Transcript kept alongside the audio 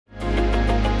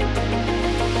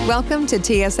Welcome to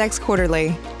TSX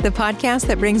Quarterly, the podcast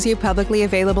that brings you publicly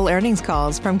available earnings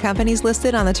calls from companies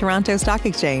listed on the Toronto Stock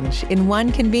Exchange in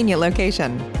one convenient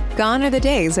location. Gone are the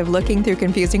days of looking through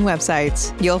confusing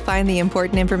websites. You'll find the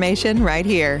important information right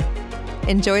here.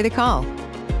 Enjoy the call.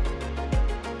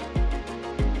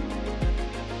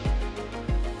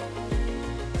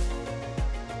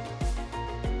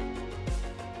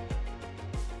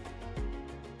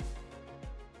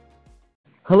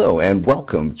 Hello and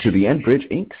welcome to the Enbridge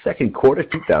Inc. Second Quarter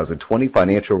 2020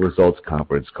 Financial Results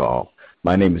Conference Call.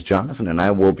 My name is Jonathan and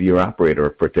I will be your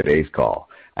operator for today's call.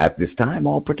 At this time,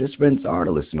 all participants are in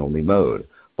a listen-only mode.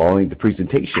 Following the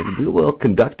presentation, we will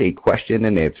conduct a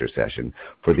question-and-answer session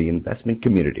for the investment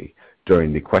community.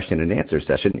 During the question-and-answer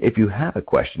session, if you have a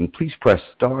question, please press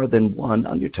star then 1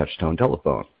 on your touch-tone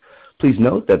telephone. Please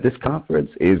note that this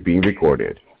conference is being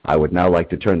recorded. I would now like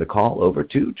to turn the call over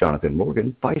to Jonathan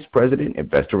Morgan, Vice President,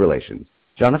 Investor Relations.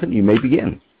 Jonathan, you may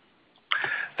begin.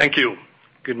 Thank you.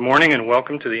 Good morning and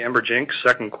welcome to the Enbridge Inc.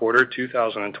 Second Quarter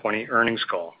 2020 Earnings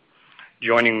Call.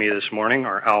 Joining me this morning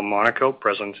are Al Monaco,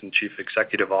 President and Chief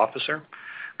Executive Officer,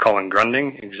 Colin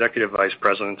Grunding, Executive Vice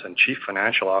President and Chief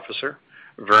Financial Officer,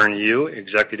 Vern Yu,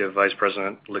 Executive Vice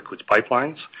President, Liquids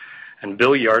Pipelines, and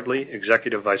Bill Yardley,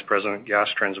 Executive Vice President, Gas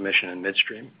Transmission and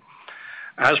Midstream.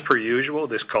 As per usual,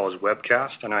 this call is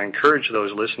webcast, and I encourage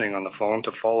those listening on the phone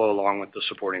to follow along with the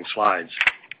supporting slides.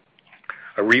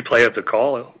 A replay of the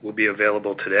call will be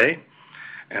available today,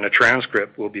 and a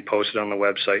transcript will be posted on the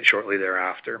website shortly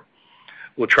thereafter.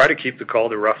 We'll try to keep the call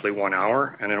to roughly 1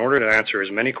 hour, and in order to answer as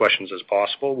many questions as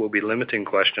possible, we'll be limiting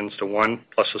questions to one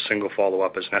plus a single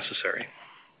follow-up as necessary.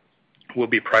 We'll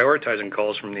be prioritizing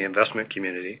calls from the investment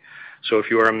community, so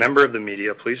if you are a member of the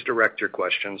media, please direct your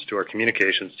questions to our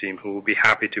communications team who will be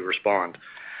happy to respond.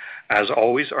 As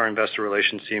always, our investor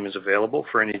relations team is available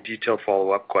for any detailed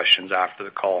follow-up questions after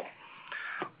the call.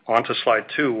 On to slide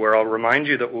 2, where I'll remind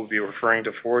you that we'll be referring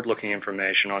to forward-looking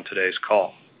information on today's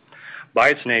call. By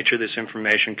its nature, this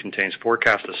information contains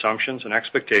forecast assumptions and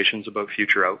expectations about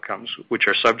future outcomes, which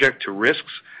are subject to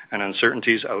risks and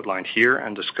uncertainties outlined here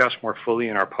and discussed more fully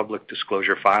in our public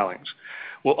disclosure filings.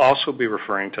 We'll also be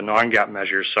referring to non-GAAP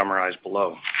measures summarized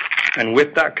below. And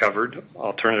with that covered,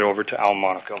 I'll turn it over to Al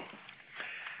Monaco.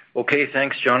 Okay,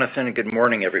 thanks, Jonathan, and good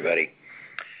morning, everybody.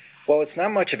 Well, it's not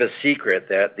much of a secret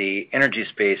that the energy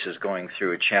space is going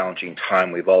through a challenging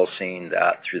time. We've all seen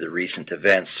that through the recent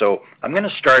events. So I'm going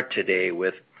to start today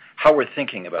with how we're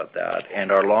thinking about that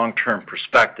and our long-term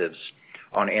perspectives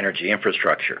on energy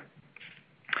infrastructure.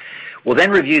 We'll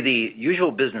then review the usual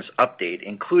business update,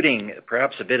 including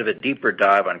perhaps a bit of a deeper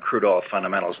dive on crude oil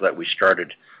fundamentals that we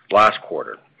started last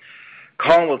quarter.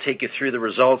 Colin will take you through the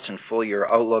results and full-year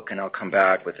outlook, and I'll come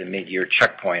back with a mid-year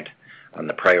checkpoint on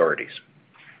the priorities.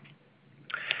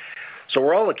 So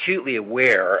we're all acutely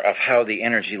aware of how the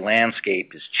energy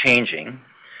landscape is changing.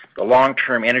 The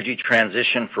long-term energy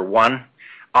transition, for one,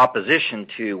 opposition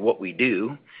to what we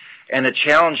do, and a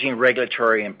challenging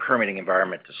regulatory and permitting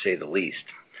environment, to say the least.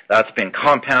 That's been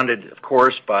compounded, of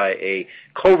course, by a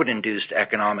COVID-induced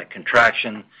economic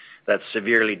contraction that's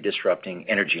severely disrupting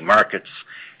energy markets,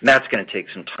 and that's going to take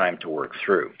some time to work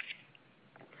through.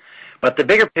 But the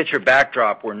bigger picture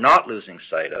backdrop we're not losing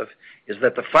sight of is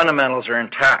that the fundamentals are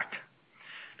intact.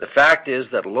 The fact is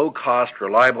that low-cost,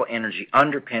 reliable energy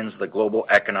underpins the global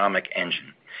economic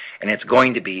engine, and it's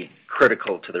going to be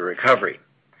critical to the recovery.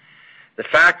 The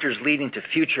factors leading to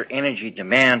future energy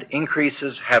demand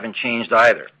increases haven't changed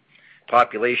either.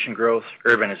 Population growth,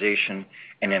 urbanization,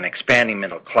 and an expanding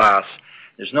middle class.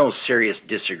 There's no serious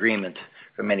disagreement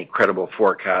from any credible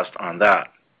forecast on that.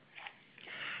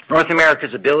 North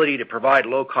America's ability to provide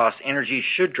low-cost energy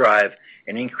should drive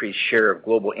an increased share of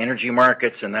global energy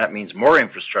markets, and that means more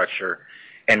infrastructure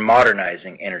and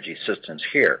modernizing energy systems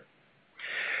here.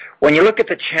 When you look at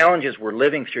the challenges we're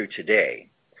living through today,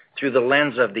 through the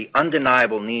lens of the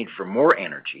undeniable need for more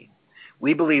energy,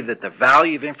 we believe that the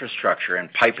value of infrastructure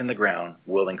and pipe in the ground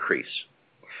will increase.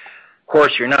 Of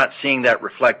course, you're not seeing that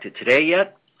reflected today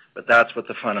yet, but that's what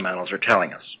the fundamentals are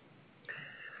telling us.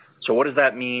 So what does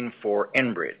that mean for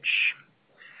Enbridge?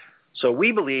 So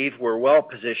we believe we're well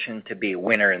positioned to be a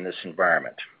winner in this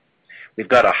environment. We've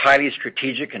got a highly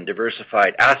strategic and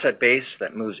diversified asset base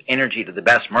that moves energy to the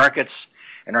best markets,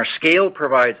 and our scale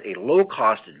provides a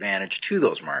low-cost advantage to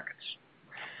those markets.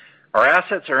 Our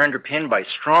assets are underpinned by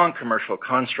strong commercial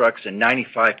constructs, and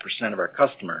 95% of our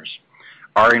customers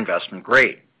are investment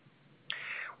grade.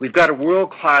 We've got a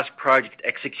world-class project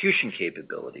execution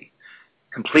capability,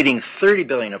 completing $30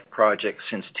 billion of projects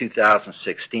since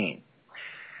 2016.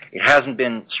 It hasn't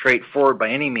been straightforward by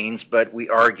any means, but we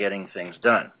are getting things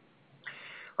done.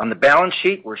 On the balance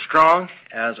sheet, we're strong,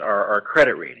 as are our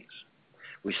credit ratings.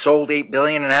 We sold $8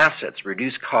 billion in assets,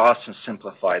 reduced costs, and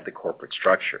simplified the corporate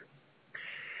structure.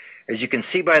 As you can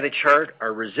see by the chart,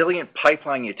 our resilient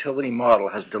pipeline utility model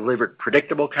has delivered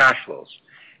predictable cash flows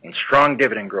and strong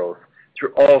dividend growth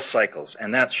through all cycles,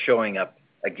 and that's showing up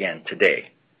again today.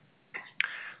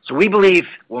 So we believe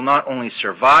we'll not only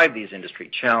survive these industry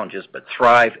challenges, but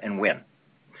thrive and win.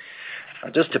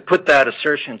 Now, just to put that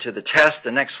assertion to the test,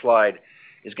 the next slide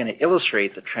is going to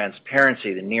illustrate the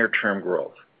transparency of the near-term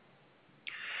growth.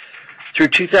 Through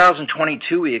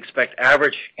 2022, we expect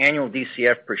average annual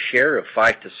DCF per share of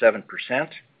 5 to 7%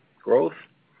 growth.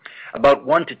 About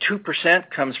 1 to 2%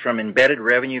 comes from embedded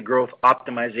revenue growth,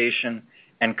 optimization,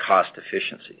 and cost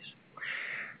efficiencies.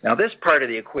 Now, this part of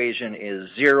the equation is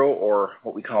zero, or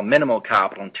what we call minimal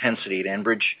capital intensity at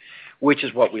Enbridge, which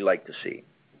is what we like to see.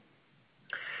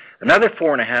 Another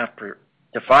 4.5%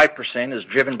 to 5% is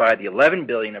driven by the $11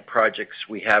 billion of projects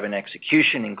we have in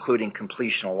execution, including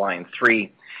completion of Line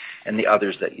 3 and the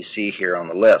others that you see here on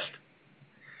the list.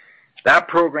 That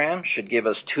program should give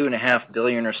us $2.5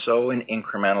 billion or so in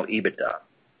incremental EBITDA.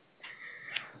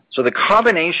 So the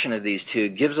combination of these two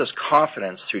gives us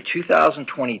confidence through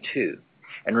 2022.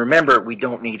 And remember, we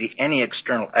don't need any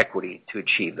external equity to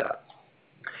achieve that.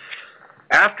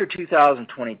 After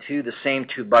 2022, the same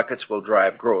two buckets will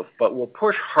drive growth, but we'll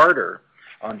push harder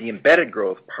on the embedded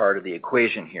growth part of the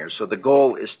equation here. So the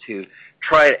goal is to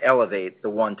try to elevate the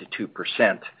 1 to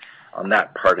 2% on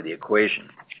that part of the equation.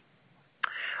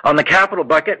 On the capital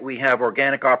bucket, we have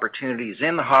organic opportunities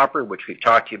in the hopper, which we've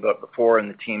talked to you about before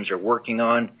and the teams are working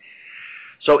on.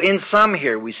 So in sum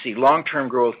here, we see long-term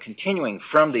growth continuing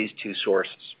from these two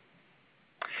sources.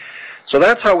 So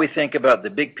that's how we think about the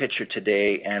big picture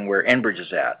today and where Enbridge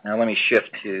is at. Now let me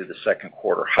shift to the second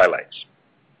quarter highlights.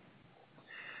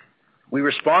 We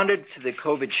responded to the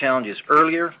COVID challenges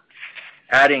earlier,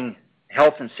 adding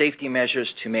health and safety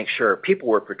measures to make sure people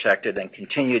were protected and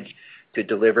continued to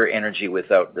deliver energy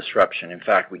without disruption. In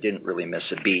fact, we didn't really miss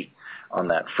a beat on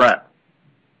that front.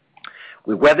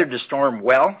 We weathered the storm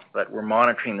well, but we're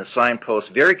monitoring the signposts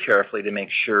very carefully to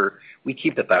make sure we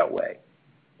keep it that way.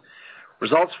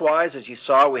 Results-wise, as you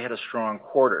saw, we had a strong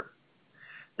quarter.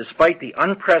 Despite the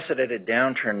unprecedented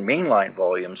downturn in mainline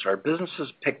volumes, our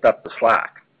businesses picked up the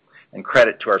slack, and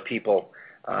credit to our people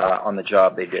on the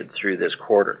job they did through this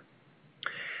quarter.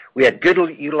 We had good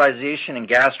utilization in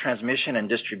gas transmission and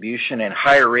distribution, and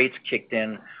higher rates kicked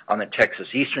in on the Texas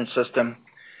Eastern system.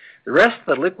 The rest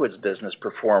of the liquids business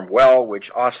performed well, which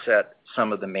offset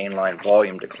some of the mainline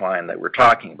volume decline that we're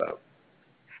talking about.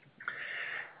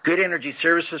 Good energy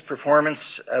services performance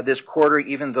this quarter,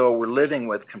 even though we're living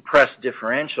with compressed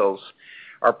differentials,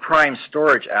 our prime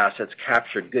storage assets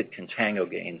captured good contango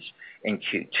gains in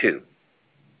Q2.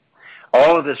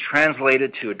 All of this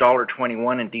translated to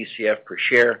 $1.21 in DCF per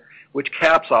share, which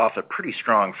caps off a pretty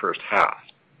strong first half.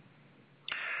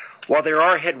 While there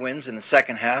are headwinds in the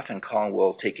second half, and Colin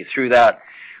will take you through that,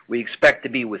 we expect to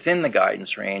be within the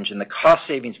guidance range, and the cost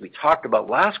savings we talked about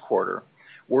last quarter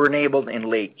were enabled in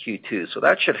late Q2. So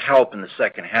that should help in the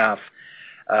second half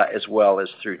as well as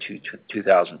through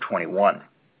 2021.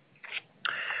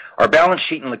 Our balance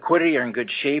sheet and liquidity are in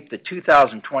good shape. The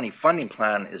 2020 funding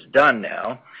plan is done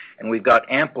now, and we've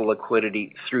got ample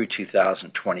liquidity through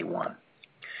 2021.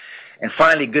 And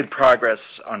finally, good progress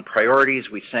on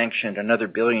priorities. We sanctioned another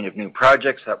 $1 billion of new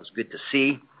projects. That was good to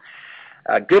see.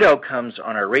 Good outcomes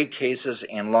on our rate cases,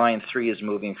 and Line 3 is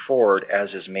moving forward, as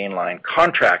is mainline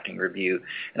contracting review.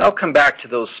 And I'll come back to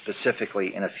those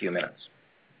specifically in a few minutes.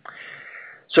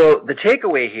 So the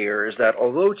takeaway here is that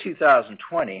although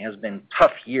 2020 has been a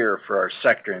tough year for our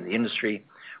sector and the industry,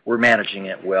 we're managing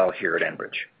it well here at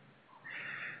Enbridge.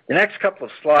 The next couple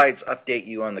of slides update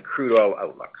you on the crude oil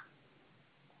outlook.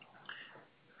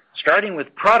 Starting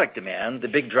with product demand, the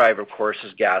big driver, of course,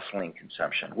 is gasoline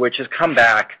consumption, which has come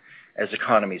back as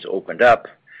economies opened up,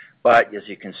 but as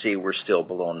you can see, we're still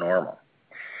below normal.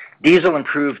 Diesel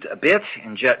improved a bit,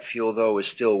 and jet fuel, though, is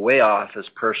still way off as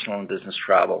personal and business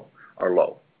travel are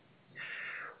low.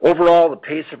 Overall, the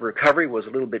pace of recovery was a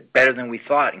little bit better than we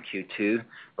thought in Q2,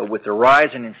 but with the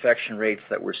rise in infection rates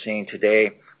that we're seeing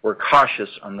today, we're cautious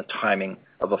on the timing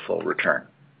of a full return.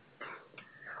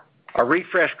 Our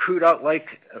refreshed crude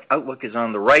outlook is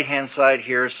on the right-hand side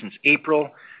here. Since April,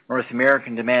 North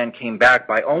American demand came back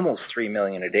by almost 3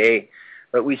 million a day,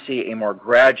 but we see a more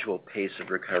gradual pace of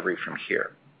recovery from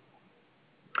here.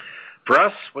 For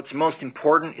us, what's most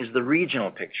important is the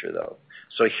regional picture, though.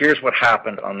 So here's what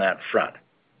happened on that front.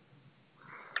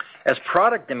 As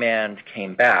product demand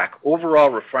came back, overall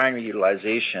refinery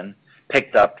utilization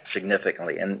picked up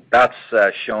significantly, and that's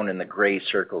shown in the gray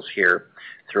circles here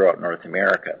throughout North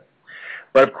America.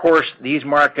 But of course, these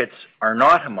markets are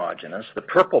not homogeneous. The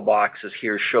purple boxes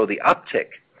here show the uptick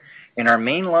in our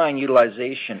mainline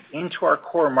utilization into our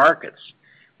core markets,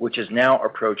 which is now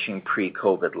approaching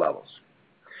pre-COVID levels.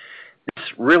 This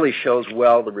really shows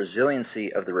well the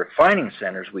resiliency of the refining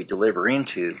centers we deliver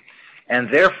into, and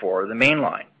therefore the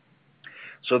mainline.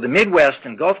 So the Midwest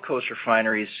and Gulf Coast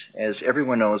refineries, as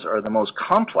everyone knows, are the most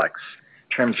complex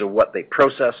in terms of what they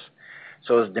process.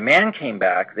 So as demand came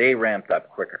back, they ramped up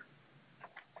quicker.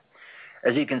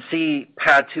 As you can see,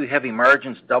 PADD 2 heavy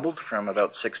margins doubled from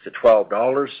about $6 to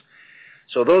 $12.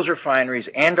 So those refineries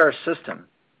and our system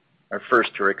are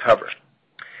first to recover.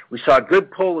 We saw good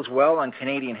pull as well on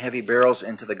Canadian heavy barrels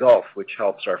into the Gulf, which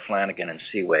helps our Flanagan and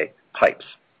Seaway pipes.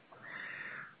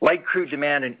 Light crude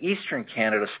demand in Eastern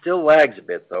Canada still lags a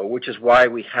bit, though, which is why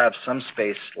we have some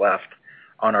space left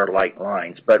on our light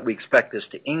lines, but we expect this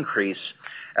to increase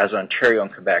as Ontario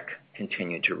and Quebec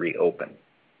continue to reopen.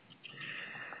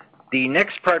 The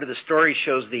next part of the story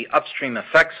shows the upstream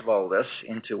effects of all this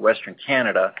into Western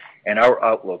Canada and our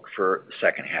outlook for the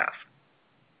second half.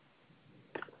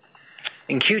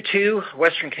 In Q2,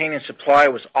 Western Canadian supply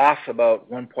was off about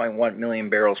 1.1 million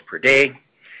barrels per day.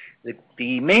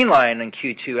 The mainline in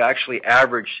Q2 actually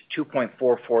averaged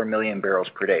 2.44 million barrels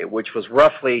per day, which was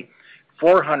roughly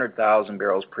 400,000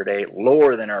 barrels per day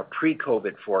lower than our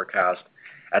pre-COVID forecast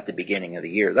at the beginning of the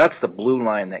year. That's the blue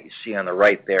line that you see on the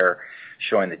right there,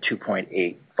 showing the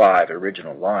 2.85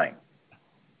 original line.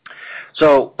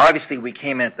 So obviously we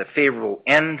came in at the favorable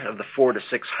end of the 400 to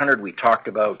 600 we talked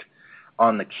about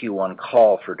on the Q1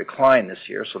 call for decline this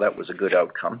year, so that was a good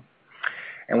outcome.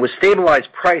 And with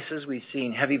stabilized prices, we've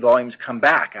seen heavy volumes come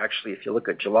back. Actually, if you look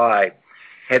at July,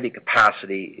 heavy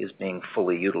capacity is being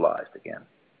fully utilized again.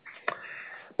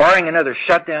 Barring another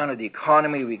shutdown of the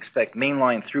economy, we expect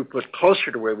mainline throughput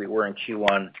closer to where we were in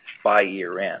Q1 by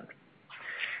year end.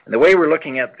 And the way we're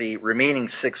looking at the remaining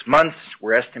 6 months,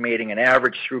 we're estimating an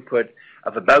average throughput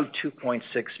of about 2.6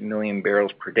 million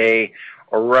barrels per day,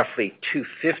 or roughly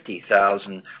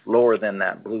 250,000 lower than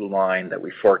that blue line that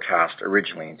we forecast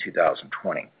originally in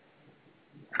 2020.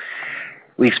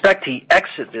 We expect to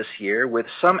exit this year with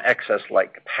some excess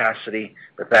light capacity,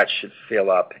 but that should fill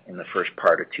up in the first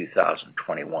part of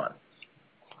 2021.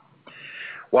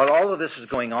 While all of this is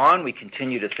going on, we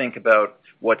continue to think about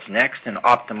what's next and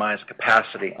optimize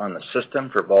capacity on the system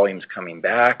for volumes coming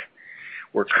back.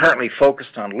 We're currently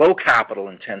focused on low capital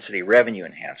intensity revenue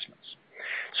enhancements.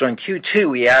 So in Q2,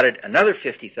 we added another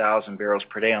 50,000 barrels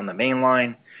per day on the main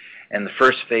line, and the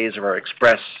first phase of our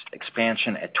Express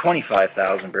expansion at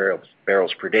 25,000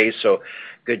 barrels per day. So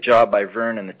good job by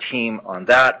Vern and the team on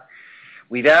that.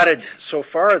 We've added so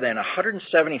far then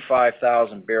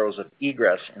 175,000 barrels of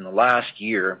egress in the last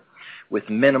year with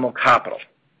minimal capital.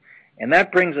 And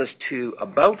that brings us to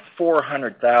about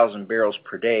 400,000 barrels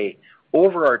per day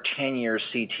over our 10-year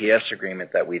CTS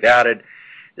agreement that we've added.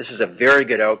 This is a very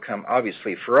good outcome,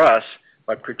 obviously, for us,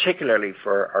 but particularly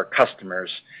for our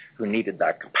customers who needed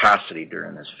that capacity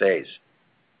during this phase.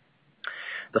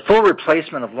 The full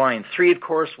replacement of Line 3, of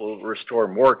course, will restore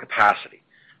more capacity.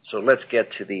 So let's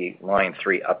get to the Line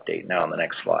 3 update now on the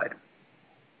next slide.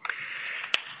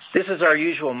 This is our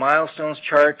usual milestones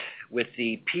chart with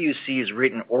the PUC's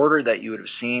written order that you would have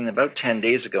seen about 10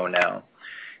 days ago now.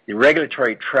 The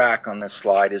regulatory track on this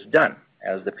slide is done,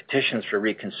 as the petitions for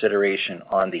reconsideration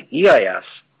on the EIS,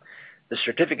 the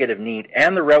Certificate of Need,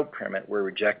 and the route permit were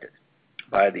rejected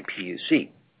by the PUC.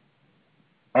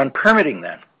 On permitting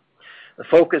then, the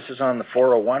focus is on the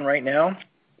 401 right now.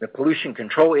 The Pollution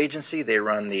Control Agency, they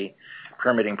run the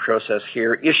permitting process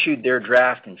here, issued their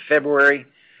draft in February,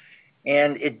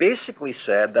 and it basically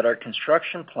said that our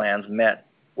construction plans met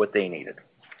what they needed.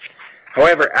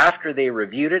 However, after they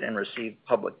reviewed it and received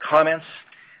public comments,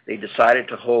 they decided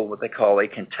to hold what they call a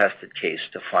contested case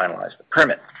to finalize the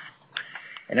permit.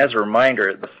 And as a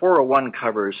reminder, the 401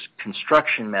 covers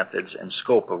construction methods and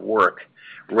scope of work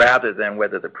rather than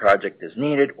whether the project is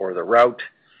needed or the route,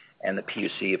 and the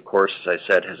PUC, of course, as I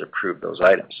said, has approved those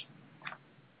items.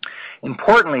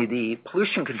 Importantly, the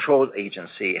Pollution Control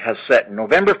Agency has set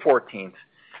November 14th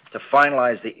to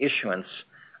finalize the issuance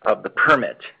of the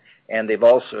permit, and they've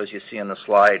also, as you see on the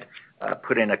slide,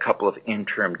 put in a couple of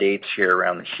interim dates here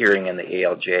around the hearing and the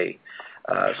ALJ.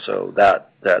 So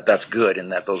that's good in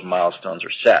that those milestones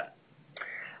are set.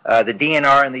 The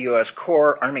DNR and the U.S.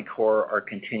 Army Corps are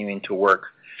continuing to work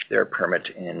their permit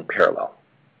in parallel.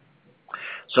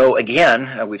 So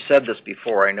again, we've said this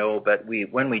before, I know, but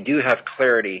when we do have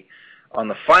clarity on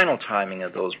the final timing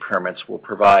of those permits, we'll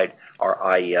provide our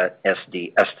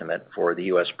IESD estimate for the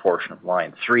U.S. portion of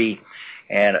Line 3.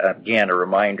 And again, a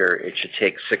reminder, it should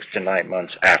take 6 to 9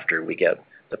 months after we get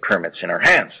the permits in our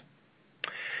hands.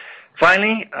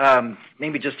 Finally,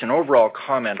 maybe just an overall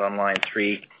comment on Line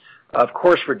 3. Of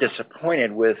course, we're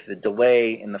disappointed with the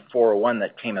delay in the 401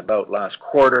 that came about last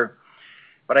quarter.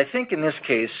 But I think in this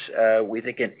case, we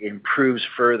think it improves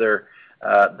further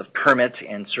the permit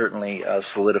and certainly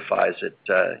solidifies it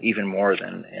even more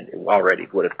than it already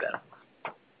would have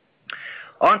been.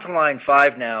 On to Line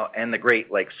 5 now and the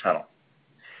Great Lakes Tunnel.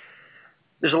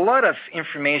 There's a lot of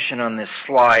information on this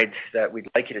slide that we'd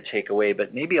like you to take away,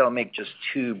 but maybe I'll make just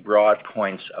 2 broad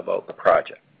points about the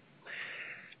project.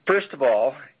 First of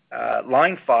all,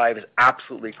 Line 5 is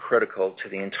absolutely critical to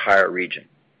the entire region.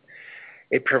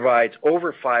 It provides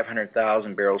over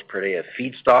 500,000 barrels per day of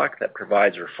feedstock that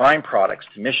provides refined products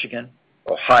to Michigan,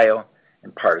 Ohio,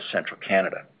 and part of central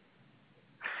Canada.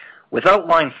 Without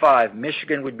Line 5,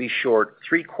 Michigan would be short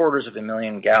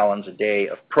 750,000 gallons a day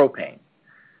of propane,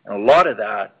 and a lot of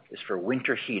that is for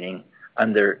winter heating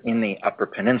in the Upper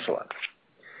Peninsula.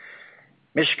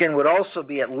 Michigan would also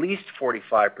be at least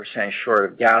 45% short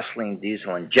of gasoline,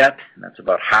 diesel, and jet, and that's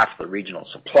about half the regional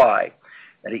supply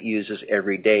that it uses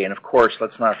every day. And of course,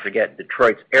 let's not forget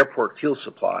Detroit's airport fuel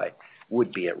supply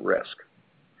would be at risk.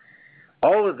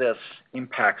 All of this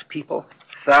impacts people,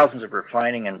 thousands of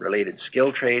refining and related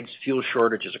skill trades, fuel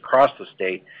shortages across the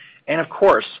state, and of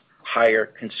course, higher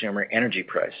consumer energy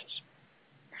prices.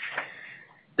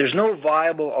 There's no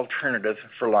viable alternative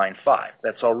for Line 5.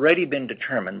 That's already been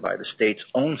determined by the state's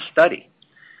own study,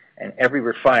 and every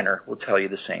refiner will tell you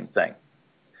the same thing.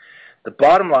 The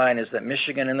bottom line is that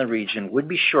Michigan and the region would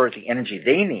be short the energy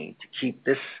they need to keep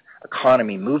this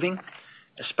economy moving,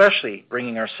 especially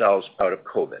bringing ourselves out of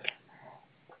COVID.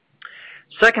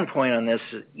 Second point on this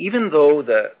is even though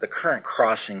the current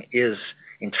crossing is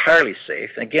entirely safe,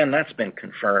 and again, that's been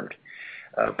confirmed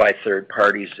by third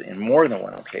parties in more than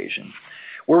one occasion,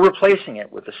 we're replacing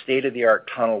it with a state-of-the-art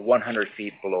tunnel 100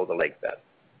 feet below the lake bed.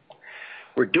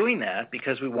 We're doing that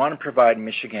because we want to provide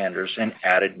Michiganders an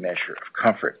added measure of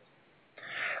comfort.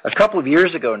 A couple of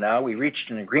years ago now, we reached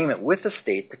an agreement with the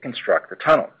state to construct the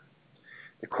tunnel.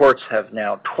 The courts have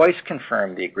now twice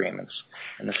confirmed the agreements,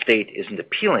 and the state isn't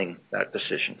appealing that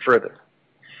decision further.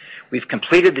 We've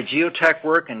completed the geotech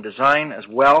work and design as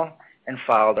well and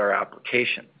filed our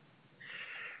application.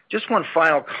 Just one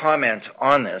final comment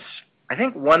on this. I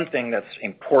think one thing that's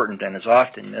important and is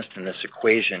often missed in this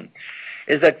equation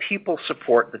is that people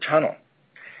support the tunnel.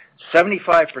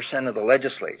 75% of the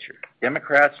legislature,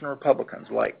 Democrats and Republicans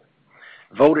alike,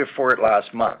 voted for it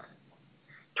last month.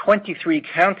 23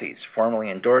 counties formally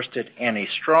endorsed it, and a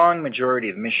strong majority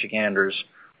of Michiganders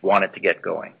want it to get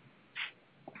going.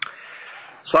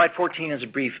 Slide 14 is a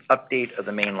brief update of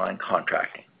the mainline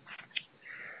contracting.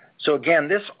 So again,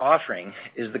 this offering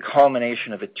is the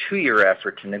culmination of a 2-year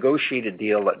effort to negotiate a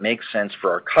deal that makes sense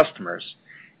for our customers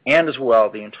and as well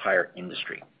the entire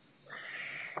industry.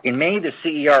 In May, the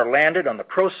CER landed on the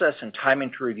process and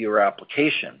timing to review our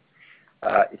application.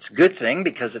 It's a good thing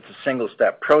because it's a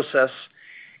single-step process,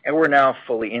 and we're now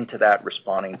fully into that,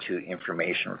 responding to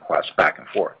information requests back and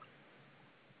forth.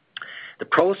 The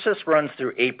process runs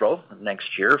through April of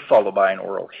next year, followed by an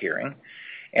oral hearing.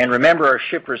 And remember, our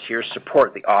shippers here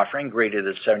support the offering, greater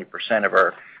than 70% of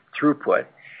our throughput.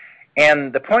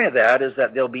 And the point of that is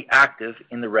that they'll be active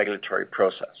in the regulatory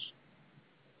process.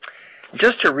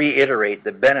 Just to reiterate,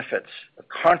 the benefits of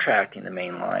contracting the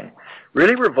main line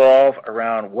really revolve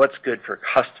around what's good for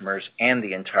customers and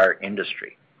the entire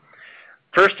industry.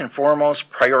 First and foremost,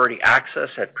 priority access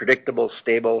at predictable,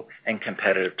 stable, and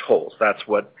competitive tolls. That's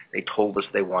what they told us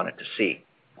they wanted to see.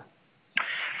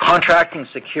 Contracting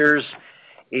secures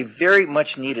a very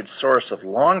much needed source of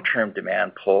long-term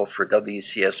demand pull for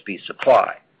WCSB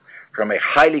supply from a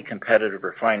highly competitive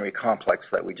refinery complex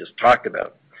that we just talked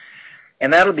about.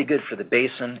 And that'll be good for the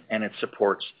basin, and it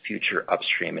supports future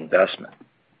upstream investment.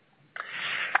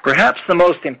 Perhaps the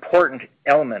most important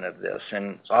element of this,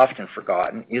 and it's often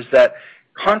forgotten, is that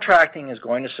contracting is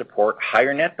going to support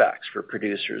higher netbacks for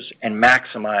producers and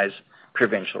maximize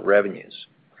provincial revenues.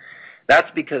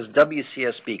 That's because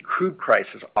WCSB crude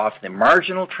prices offer the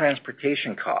marginal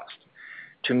transportation cost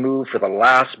to move for the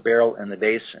last barrel in the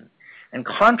basin, and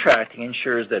contracting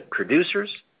ensures that producers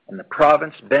and the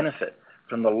province benefit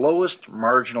from the lowest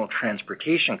marginal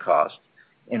transportation cost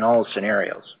in all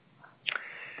scenarios.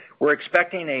 We're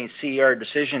expecting a CER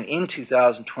decision in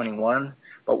 2021,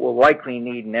 but we'll likely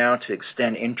need now to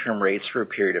extend interim rates for a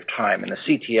period of time, and the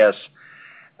CTS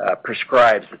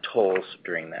prescribes the tolls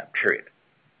during that period.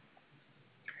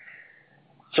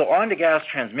 So on to gas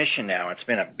transmission now. It's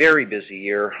been a very busy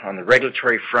year on the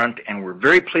regulatory front, and we're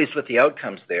very pleased with the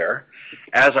outcomes there,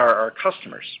 as are our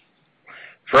customers.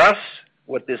 For us,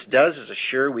 what this does is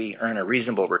assure we earn a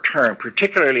reasonable return,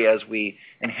 particularly as we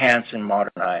enhance and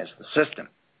modernize the system.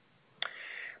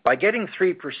 By getting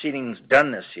 3 proceedings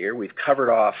done this year, we've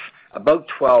covered off about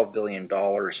 $12 billion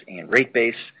in rate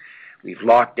base. We've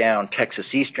locked down Texas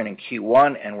Eastern in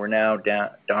Q1, and we're now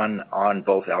done on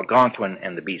both Algonquin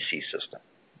and the BC system.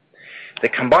 The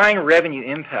combined revenue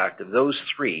impact of those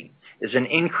 3 is an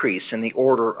increase in the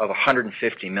order of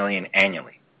 $150 million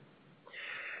annually.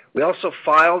 We also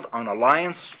filed on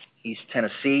Alliance, East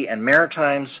Tennessee, and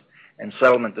Maritimes, and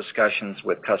settlement discussions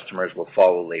with customers will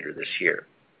follow later this year.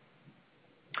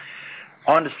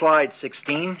 On to slide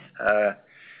 16.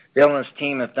 Bill and his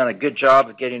team have done a good job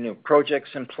of getting new projects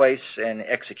in place, and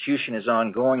execution is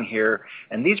ongoing here.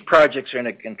 And these projects are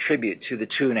going to contribute to the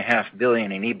 $2.5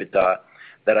 billion in EBITDA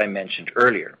that I mentioned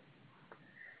earlier.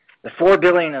 The $4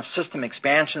 billion of system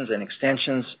expansions and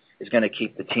extensions is going to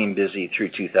keep the team busy through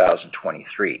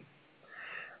 2023.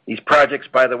 These projects,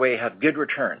 by the way, have good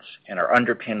returns and are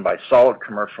underpinned by solid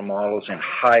commercial models and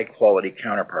high-quality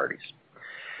counterparties.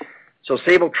 So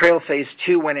Sable Trail Phase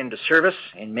 2 went into service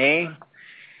in May,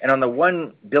 and on the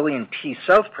 $1 billion T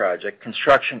South project,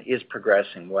 construction is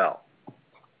progressing well.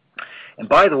 And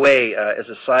by the way, as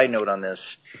a side note on this,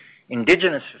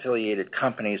 Indigenous affiliated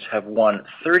companies have won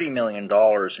 $30 million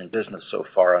in business so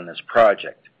far on this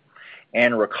project.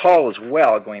 And recall as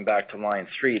well, going back to Line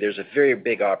 3, there's a very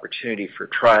big opportunity for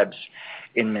tribes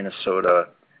in Minnesota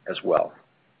as well.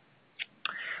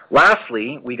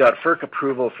 Lastly, we got FERC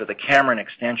approval for the Cameron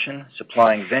extension,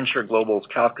 supplying Venture Global's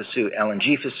Calcasieu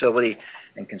LNG facility,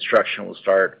 and construction will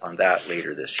start on that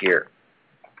later this year.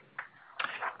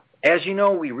 As you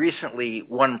know, we recently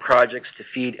won projects to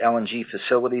feed LNG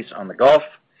facilities on the Gulf.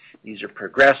 These are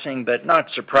progressing, but not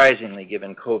surprisingly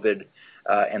given COVID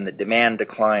and the demand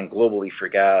decline globally for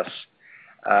gas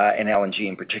and LNG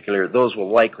in particular. Those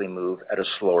will likely move at a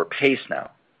slower pace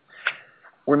now.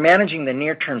 We're managing the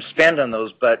near-term spend on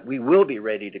those, but we will be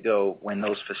ready to go when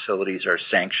those facilities are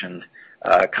sanctioned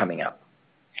coming up.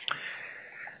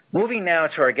 Moving now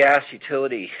to our gas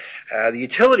utility. The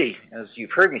utility, as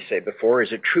you've heard me say before,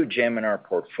 is a true gem in our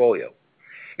portfolio.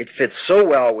 It fits so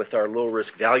well with our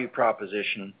low-risk value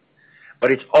proposition,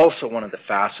 but it's also one of the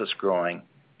fastest growing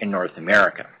in North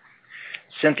America.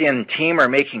 Cynthia and the team are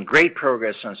making great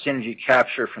progress on synergy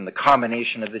capture from the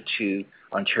combination of the 2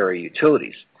 Ontario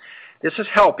utilities. This is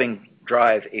helping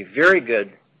drive a very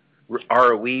good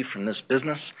ROE from this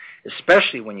business,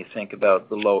 especially when you think about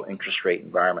the low interest rate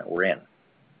environment we're in.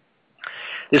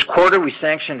 This quarter, we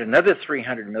sanctioned another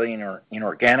 $300 million in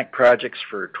organic projects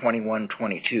for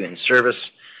 21-22 in service.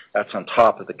 That's on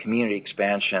top of the community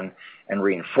expansion and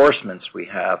reinforcements we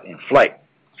have in flight.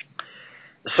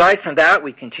 Aside from that,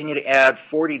 we continue to add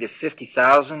 40,000 to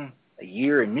 50,000 a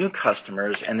year in new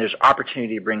customers, and there's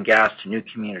opportunity to bring gas to new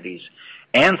communities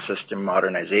and system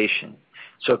modernization.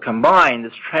 So combined,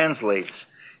 this translates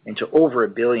into over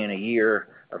 $1 billion a year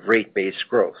of rate-based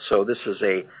growth. So this is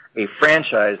a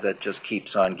franchise that just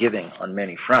keeps on giving on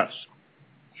many fronts.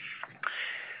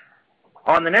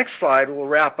 On the next slide, we'll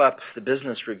wrap up the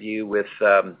business review with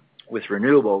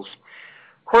renewables.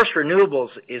 Of course, renewables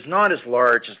is not as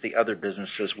large as the other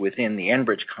businesses within the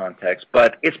Enbridge context,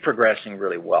 but it's progressing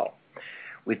really well.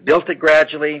 We've built it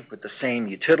gradually with the same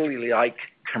utility-like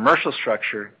commercial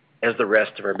structure as the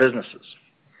rest of our businesses.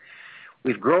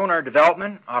 We've grown our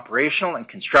development, operational, and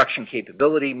construction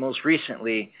capability, most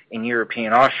recently in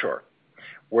European offshore,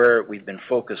 where we've been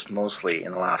focused mostly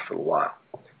in the last little while.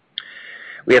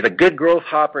 We have a good growth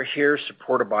hopper here,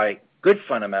 supported by good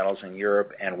fundamentals in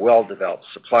Europe and well-developed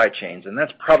supply chains, and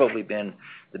that's probably been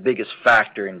the biggest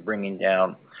factor in bringing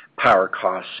down power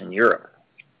costs in Europe.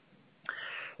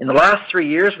 In the last 3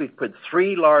 years, we've put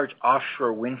 3 large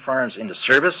offshore wind farms into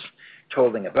service,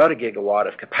 totaling about 1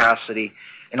 gigawatt of capacity.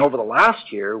 And over the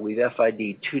last year, we've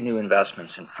FID'd 2 new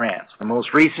investments in France. The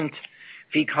most recent,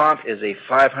 Fécamp, is a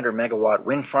 500-megawatt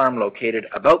wind farm located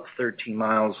about 13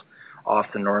 miles off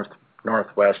the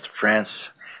northwest France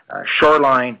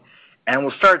shoreline, and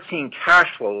we'll start seeing cash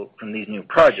flow from these new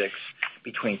projects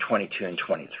between 22 and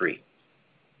 23.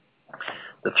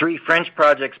 The 3 French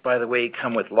projects, by the way,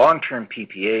 come with long-term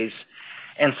PPAs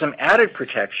and some added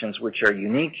protections which are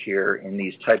unique here in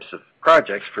these types of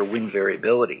projects for wind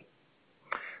variability.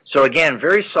 So again,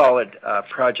 very solid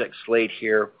project slate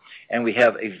here, and we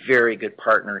have a very good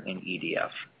partner in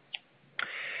EDF.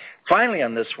 Finally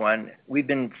on this one, we've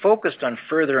been focused on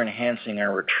further enhancing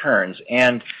our returns,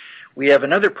 and we have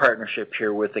another partnership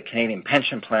here with the Canadian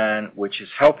Pension Plan, which is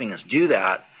helping us do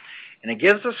that. and it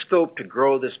gives us scope to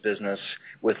grow this business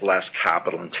with less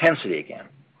capital intensity again.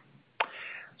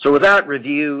 So with that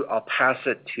review, I'll pass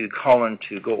it to Colin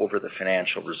to go over the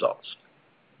financial results.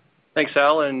 Thanks,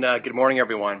 Al, and good morning,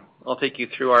 everyone. I'll take you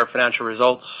through our financial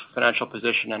results, financial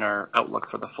position, and our outlook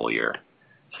for the full year.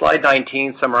 Slide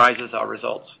 19 summarizes our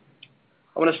results.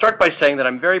 I want to start by saying that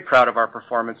I'm very proud of our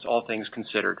performance, all things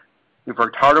considered. We've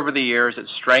worked hard over the years at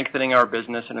strengthening our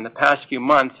business, and in the past few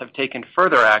months have taken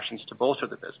further actions to bolster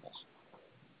the business.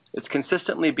 It's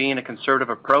consistently been a conservative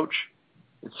approach.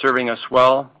 It's serving us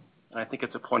well, and I think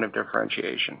it's a point of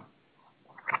differentiation.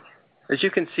 As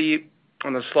you can see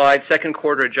on the slide, second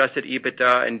quarter adjusted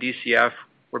EBITDA and DCF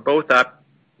were both up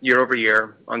year over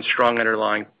year on strong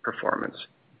underlying performance.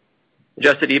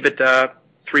 Adjusted EBITDA,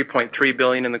 $3.3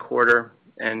 billion in the quarter,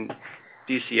 and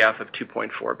DCF of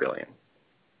 $2.4 billion.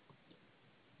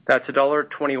 That's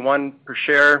 $1.21 per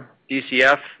share,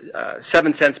 DCF,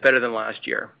 7 cents better than last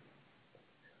year.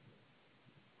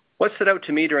 What stood out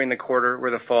to me during the quarter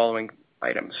were the following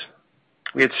items.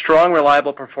 We had strong,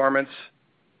 reliable performance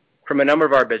from a number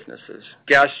of our businesses.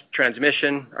 Gas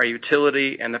transmission, our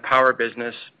utility, and the power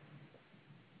business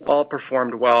all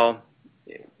performed well,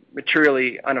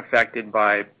 materially unaffected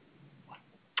by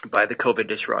the COVID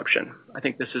disruption. I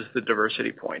think this is the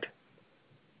diversity point.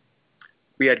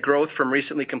 We had growth from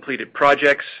recently completed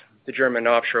projects, the German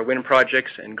offshore wind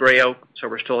projects and Gray Oak, so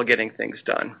we're still getting things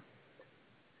done.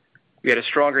 We had a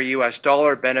stronger U.S.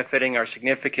 dollar benefiting our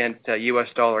significant U.S.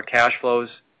 dollar cash flows,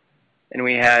 and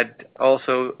we had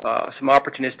also some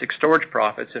opportunistic storage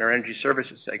profits in our energy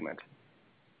services segment.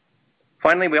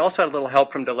 Finally, we also had a little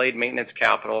help from delayed maintenance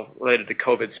capital related to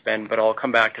COVID spend, but I'll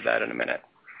come back to that in a minute.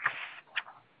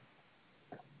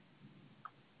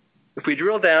 If we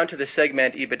drill down to the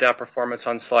segment EBITDA performance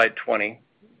on slide 20,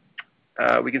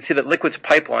 we can see that liquids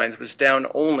pipelines was down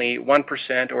only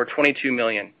 1% or $22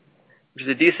 million, which is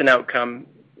a decent outcome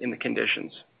in the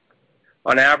conditions.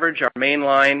 On average, our main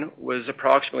line was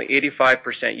approximately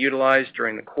 85% utilized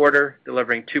during the quarter,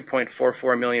 delivering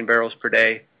 2.44 million barrels per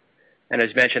day. And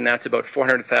as mentioned, that's about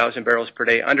 400,000 barrels per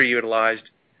day underutilized,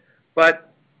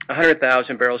 but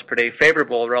 100,000 barrels per day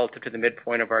favorable relative to the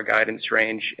midpoint of our guidance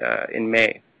range in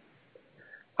May.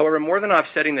 However, more than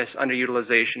offsetting this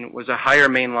underutilization was a higher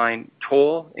mainline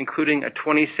toll, including a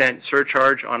 20-cent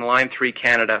surcharge on Line 3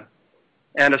 Canada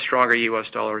and a stronger U.S.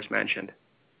 dollar as mentioned.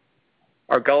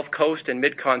 Our Gulf Coast and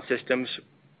Mid-Con systems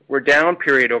were down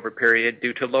period over period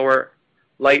due to lower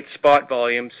light spot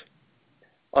volumes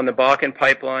on the Bakken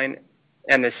pipeline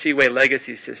and the Seaway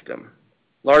Legacy system,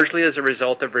 largely as a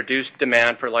result of reduced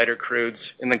demand for lighter crudes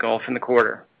in the Gulf in the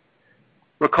quarter.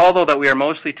 Recall, though, that we are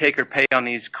mostly take-or-pay on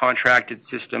these contracted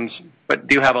systems, but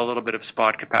do have a little bit of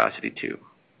spot capacity too.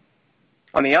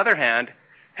 On the other hand,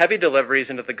 heavy deliveries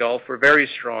into the Gulf were very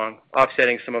strong,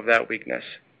 offsetting some of that weakness.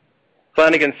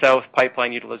 Flanagan South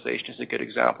pipeline utilization is a good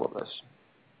example of this.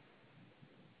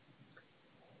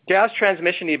 Gas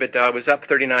transmission EBITDA was up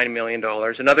 $39 million,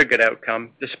 another good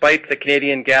outcome, despite the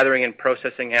Canadian gathering and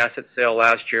processing asset sale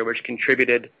last year, which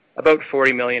contributed about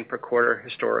 $40 million per quarter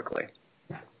historically.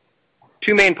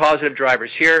 Two main positive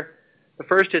drivers here. The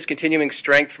first is continuing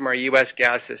strength from our U.S.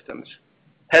 gas systems,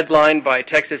 headlined by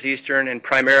Texas Eastern and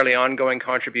primarily ongoing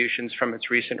contributions from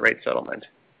its recent rate settlement.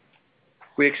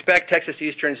 We expect Texas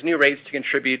Eastern's new rates to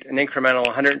contribute an incremental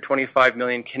 125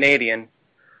 million Canadian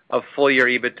of full-year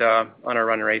EBITDA on a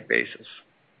run rate basis.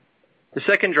 The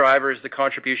second driver is the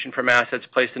contribution from assets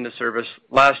placed into service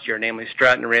last year, namely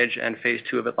Stratton Ridge and Phase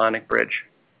 2 of Atlantic Bridge.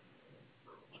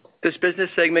 This business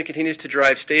segment continues to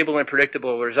drive stable and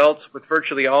predictable results, with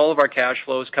virtually all of our cash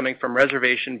flows coming from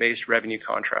reservation-based revenue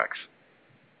contracts.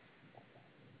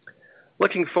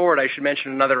 Looking forward, I should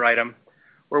mention another item.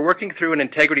 We're working through an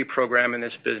integrity program in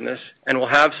this business, and we'll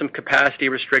have some capacity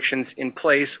restrictions in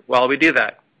place while we do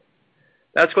that.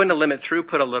 That's going to limit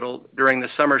throughput a little during the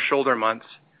summer shoulder months,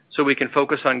 so we can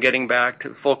focus on getting back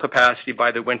to full capacity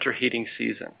by the winter heating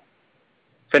season.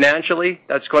 Financially,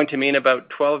 that's going to mean about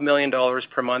 $12 million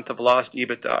per month of lost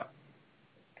EBITDA.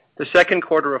 The second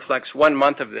quarter reflects 1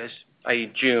 month of this,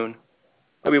 i.e. June,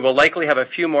 and we will likely have a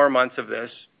few more months of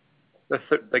this,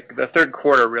 the third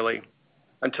quarter really,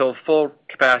 until full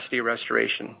capacity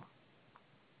restoration.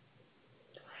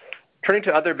 Turning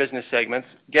to other business segments,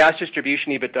 gas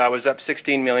distribution EBITDA was up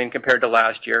 $16 million compared to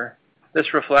last year.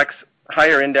 This reflects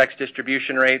higher index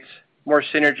distribution rates, more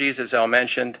synergies, as Al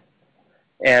mentioned,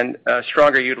 and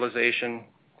stronger utilization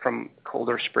from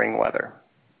colder spring weather.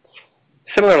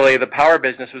 Similarly, the power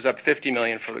business was up $50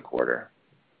 million for the quarter.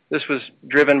 This was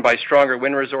driven by stronger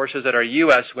wind resources at our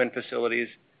U.S. wind facilities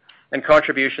and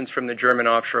contributions from the German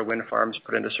offshore wind farms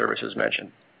put into service as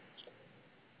mentioned.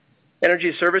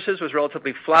 Energy services was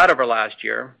relatively flat over last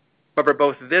year. However,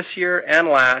 both this year and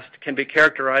last can be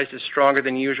characterized as stronger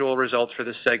than usual results for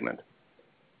this segment.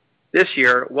 This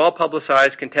year,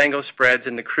 well-publicized contango spreads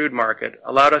in the crude market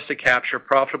allowed us to capture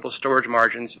profitable storage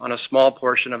margins on a small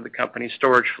portion of the company's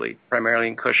storage fleet, primarily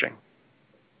in Cushing.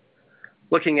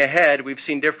 Looking ahead, we've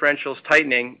seen differentials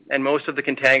tightening, and most of the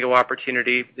contango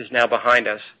opportunity is now behind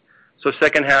us. So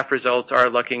second half results are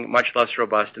looking much less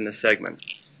robust in this segment.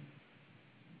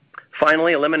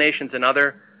 Finally, eliminations and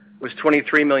other was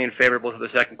 $23 million favorable to the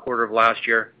second quarter of last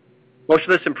year. Most of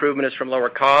this improvement is from lower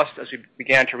costs as we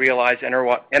began to realize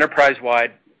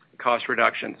enterprise-wide cost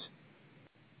reductions.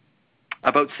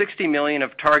 About $60 million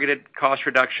of targeted cost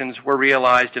reductions were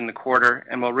realized in the quarter,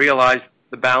 and we'll realize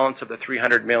the balance of the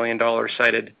 $300 million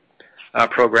cited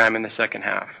program in the second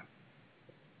half.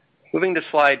 Moving to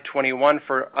slide 21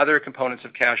 for other components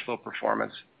of cash flow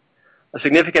performance. A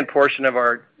significant portion of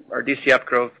our DCF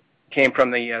growth came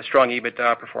from the strong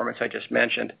EBITDA performance I just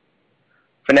mentioned.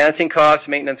 Financing costs,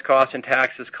 maintenance costs, and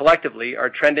taxes collectively are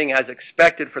trending as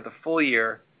expected for the full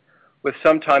year, with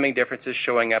some timing differences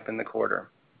showing up in the quarter.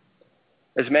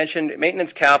 As mentioned,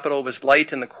 maintenance capital was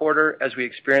light in the quarter as we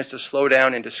experienced a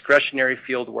slowdown in discretionary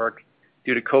field work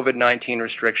due to COVID-19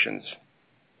 restrictions.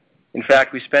 In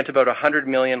fact, we spent about $100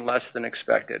 million less than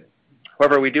expected.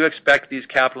 However, we do expect these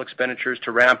capital expenditures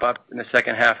to ramp up in the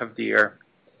second half of the year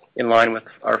in line with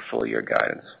our full year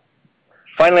guidance.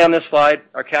 Finally, on this slide,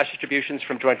 our cash distributions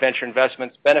from joint venture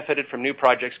investments benefited from new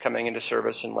projects coming into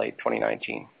service in late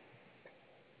 2019.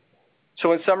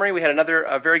 So in summary, we had another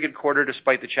very good quarter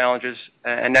despite the challenges,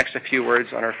 and next a few words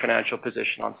on our financial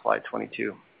position on slide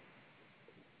 22.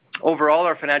 Overall,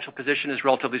 our financial position is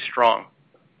relatively strong.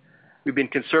 We've been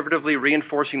conservatively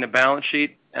reinforcing the balance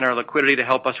sheet and our liquidity to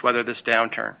help us weather this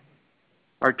downturn.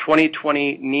 Our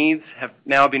 2020 needs have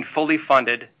now been fully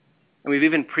funded, and we've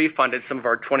even pre-funded some of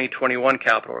our 2021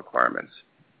 capital requirements.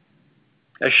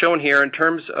 As shown here, in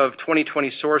terms of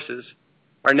 2020 sources,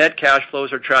 our net cash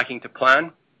flows are tracking to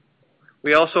plan.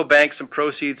 We also banked some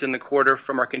proceeds in the quarter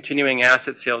from our continuing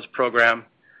asset sales program,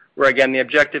 where again the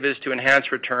objective is to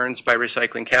enhance returns by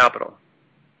recycling capital.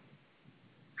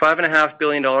 $5.5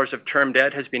 billion of term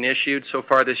debt has been issued so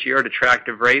far this year at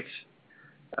attractive rates,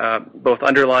 both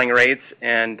underlying rates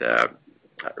and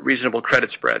reasonable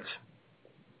credit spreads.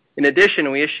 In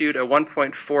addition, we issued a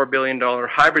 $1.4 billion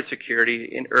hybrid security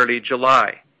in early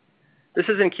July. This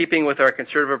is in keeping with our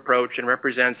conservative approach and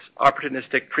represents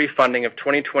opportunistic pre-funding of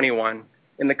 2021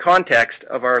 in the context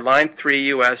of our Line 3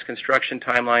 U.S. construction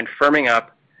timeline firming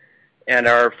up and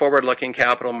our forward-looking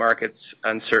capital markets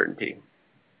uncertainty.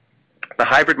 The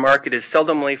hybrid market is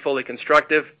seldomly fully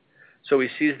constructive, so we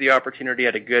seize the opportunity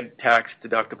at a good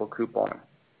tax-deductible coupon.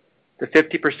 The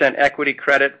 50% equity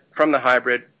credit from the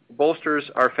hybrid bolsters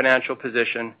our financial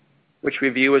position, which we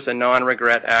view as a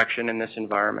non-regret action in this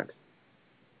environment.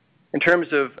 In terms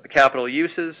of capital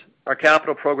uses, our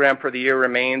capital program for the year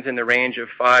remains in the range of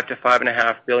 $5 to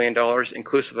 $5.5 billion,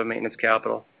 inclusive of maintenance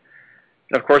capital.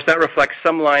 And of course, that reflects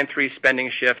some Line 3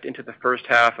 spending shift into the first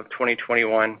half of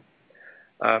 2021,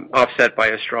 offset by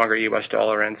a stronger U.S.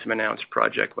 dollar and some announced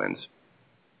project wins.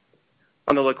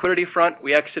 On the liquidity front,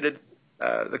 we exited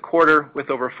the quarter with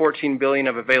over $14 billion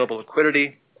of available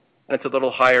liquidity, and it's a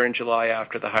little higher in July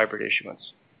after the hybrid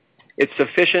issuance. It's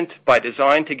sufficient by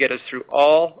design to get us through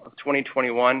all of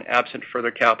 2021 absent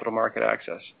further capital market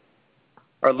access.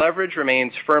 Our leverage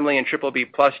remains firmly in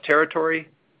BBB plus territory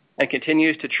and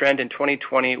continues to trend in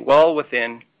 2020 well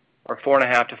within our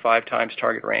 4.5 to 5 times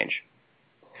target range.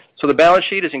 So the balance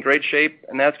sheet is in great shape,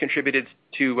 and that's contributed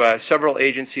to several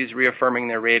agencies reaffirming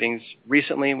their ratings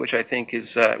recently, which I think is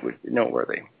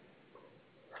noteworthy.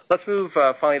 Let's move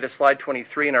finally to slide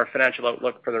 23 and our financial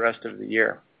outlook for the rest of the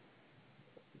year.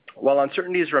 While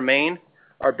uncertainties remain,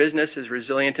 our business is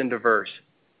resilient and diverse.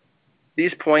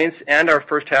 These points and our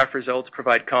first half results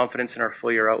provide confidence in our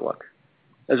full year outlook.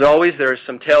 As always, there are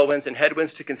some tailwinds and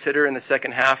headwinds to consider in the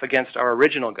second half against our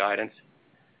original guidance.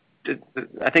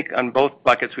 I think on both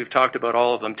buckets we've talked about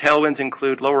all of them. Tailwinds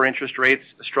include lower interest rates,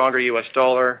 a stronger U.S.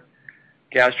 dollar,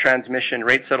 gas transmission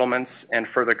rate settlements, and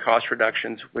further cost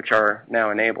reductions, which are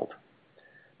now enabled.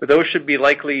 But those should be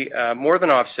likely more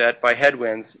than offset by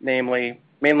headwinds, namely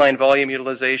mainline volume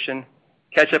utilization,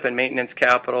 catch-up and maintenance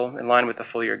capital in line with the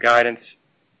full year guidance,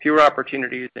 fewer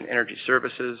opportunities in energy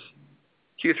services,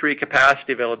 Q3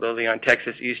 capacity availability on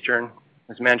Texas Eastern,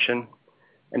 as mentioned,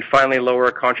 and finally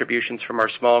lower contributions from our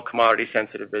small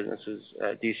commodity-sensitive businesses,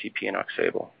 DCP and Aux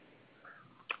Sable.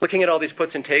 Looking at all these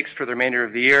puts and takes for the remainder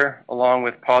of the year, along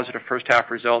with positive first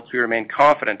half results, we remain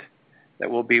confident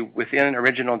that we'll be within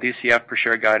original DCF per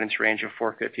share guidance range of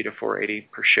 $4.50 to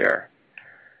 $4.80 per share.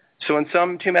 So in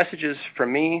sum, two messages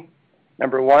from me.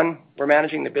 Number one, we're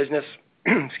managing the business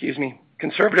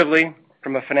conservatively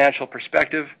from a financial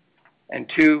perspective.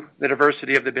 And two, the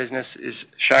diversity of the business is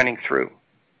shining through.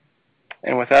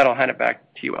 And with that, I'll hand it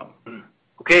back to you, Al.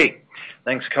 Okay.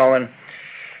 Thanks, Colin.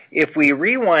 If we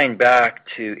rewind back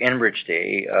to Enbridge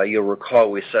Day, you'll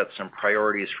recall we set some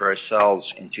priorities for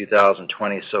ourselves in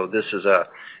 2020, so this is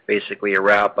basically a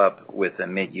wrap-up with a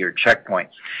mid-year checkpoint.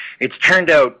 It's turned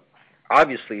out,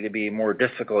 obviously, to be a more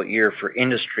difficult year for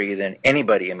industry than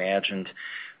anybody imagined,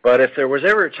 but if there was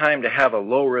ever a time to have a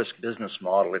low-risk business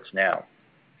model, it's now.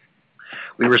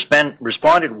 We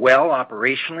responded well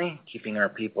operationally, keeping our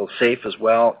people safe as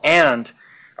well, and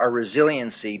our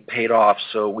resiliency paid off,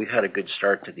 so we've had a good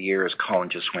start to the year, as Colin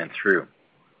just went through.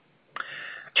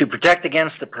 To protect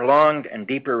against the prolonged and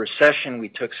deeper recession, we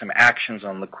took some actions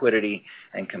on liquidity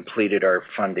and completed our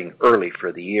funding early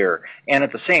for the year, and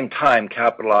at the same time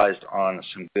capitalized on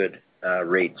some good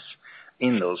rates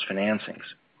in those financings.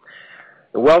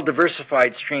 The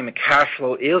well-diversified stream of cash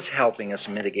flow is helping us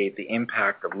mitigate the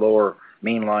impact of lower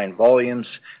mainline volumes.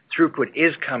 Throughput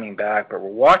is coming back, but we're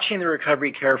watching the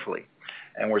recovery carefully,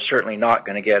 and we're certainly not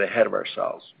going to get ahead of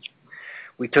ourselves.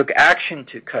 We took action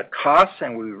to cut costs,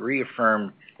 and we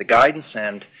reaffirmed the guidance,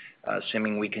 and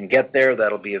assuming we can get there,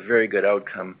 that'll be a very good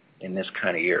outcome in this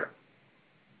kind of year.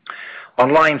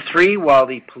 On Line 3, while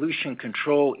the Pollution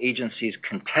Control Agency's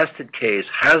contested case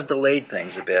has delayed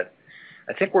things a bit,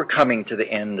 I think we're coming to the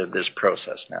end of this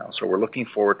process now, so we're looking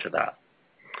forward to that.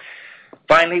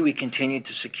 Finally, we continue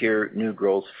to secure new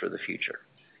growth for the future.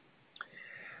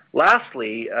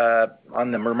 Lastly,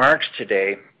 on the remarks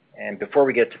today, and before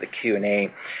we get to the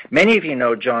Q&A, many of you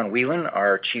know John Whelan,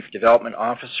 our Chief Development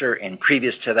Officer, and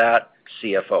previous to that,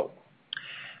 CFO.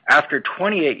 After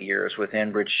 28 years with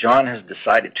Enbridge, John has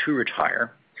decided to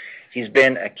retire. He's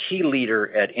been a key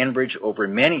leader at Enbridge over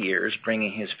many years,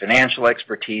 bringing his financial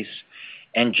expertise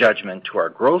and judgment to our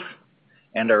growth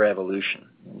and our evolution.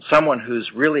 Someone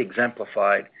who's really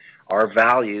exemplified our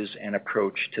values and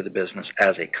approach to the business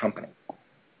as a company.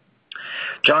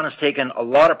 John has taken a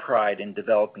lot of pride in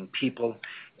developing people,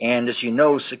 and as you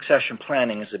know, succession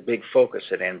planning is a big focus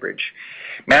at Enbridge.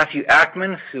 Matthew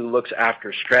Ackman, who looks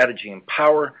after strategy and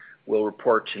power, will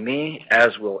report to me,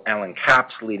 as will Alan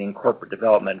Capps, leading corporate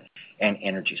development and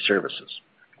energy services.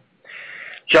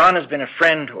 John has been a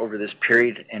friend over this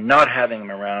period, and not having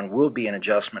him around will be an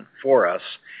adjustment for us.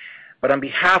 But on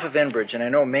behalf of Enbridge, and I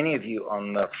know many of you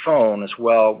on the phone as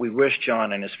well, we wish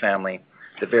John and his family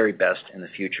the very best in the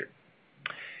future.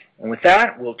 And with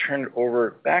that, we'll turn it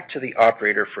over back to the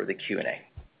operator for the Q&A.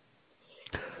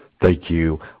 Thank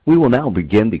you. We will now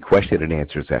begin the question and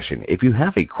answer session. If you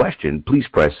have a question, please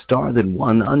press star then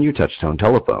one on your touchtone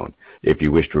telephone. If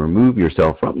you wish to remove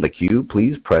yourself from the queue,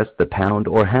 please press the pound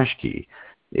or hash key.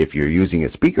 If you're using a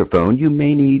speakerphone, you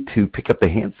may need to pick up the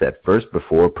handset first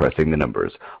before pressing the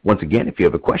numbers. Once again, if you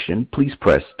have a question, please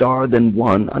press star then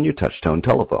one on your touchtone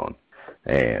telephone.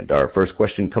 And our first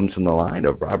question comes from the line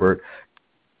of Robert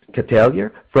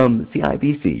Catellier from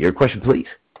CIBC. Your question, please.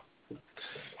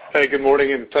 Hey, good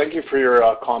morning, and thank you for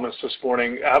your comments this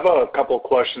morning. I have a couple of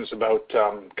questions about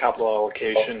capital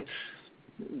allocation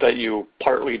that you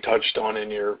partly touched on in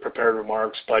your prepared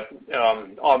remarks, but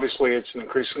obviously it's an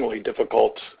increasingly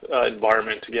difficult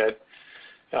environment to get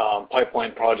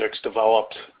pipeline projects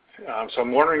developed. So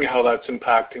I'm wondering how that's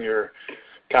impacting your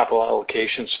capital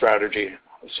allocation strategy.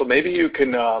 So maybe you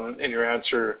can, in your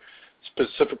answer,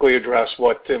 specifically address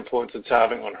what influence it's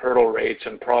having on hurdle rates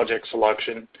and project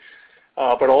selection,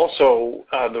 but also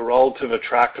the relative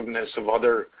attractiveness of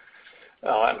other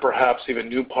and perhaps even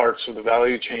new parts of the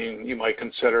value chain you might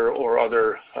consider, or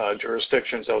other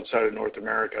jurisdictions outside of North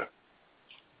America.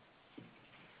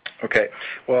 Okay.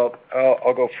 Well,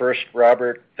 I'll go first,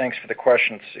 Robert. Thanks for the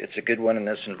question. It's a good one in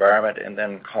this environment, and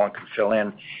then Colin can fill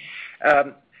in.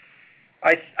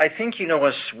 I think you know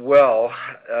us well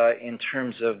in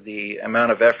terms of the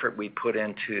amount of effort we put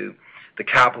into the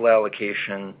capital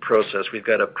allocation process. We've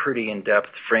got a pretty in-depth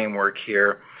framework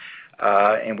here,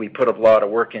 and we put a lot of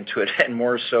work into it, and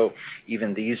more so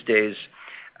even these days.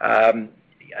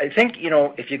 I think,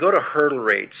 if you go to hurdle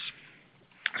rates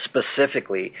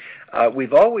specifically,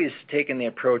 we've always taken the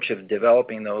approach of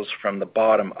developing those from the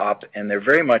bottom up, and they're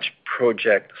very much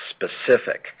project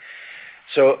specific.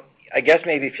 So I guess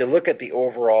maybe if you look at the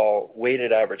overall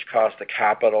weighted average cost of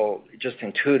capital, just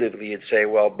intuitively you'd say,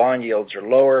 well, bond yields are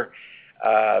lower.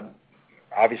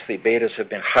 Obviously, betas have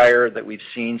been higher that we've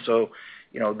seen, so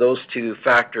those two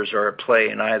factors are at play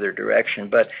in either direction.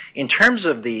 But in terms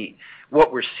of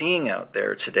what we're seeing out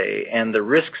there today and the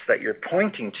risks that you're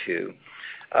pointing to,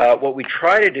 what we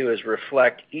try to do is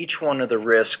reflect each one of the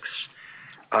risks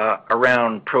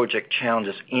around project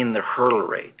challenges in the hurdle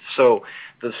rate. So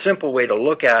the simple way to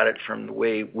look at it from the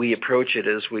way we approach it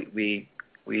is we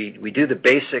do the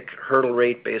basic hurdle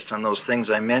rate based on those things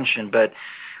I mentioned, but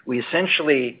we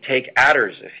essentially take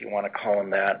adders, if you want to call them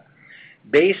that,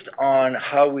 based on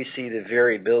how we see the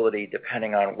variability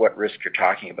depending on what risk you're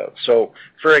talking about. So,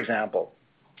 for example,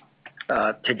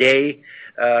 today,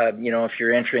 if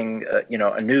you're entering,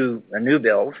 a new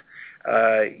build,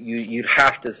 you'd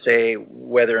have to say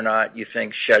whether or not you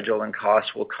think schedule and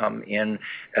costs will come in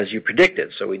as you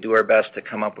predicted. So we do our best to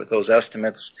come up with those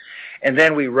estimates. And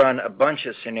then we run a bunch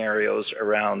of scenarios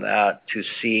around that to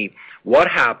see what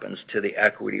happens to the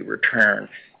equity return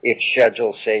if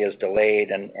schedule, say, is delayed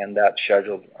and that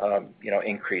schedule,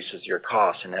 increases your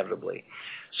costs inevitably.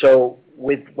 So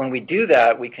when we do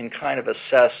that, we can kind of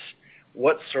assess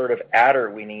what sort of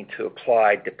adder we need to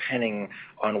apply depending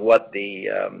on what the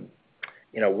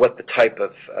what the type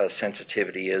of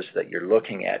sensitivity is that you're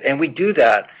looking at. And we do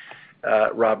that,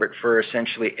 Robert, for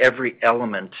essentially every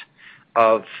element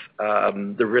of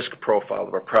the risk profile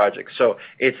of a project. So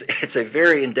it's a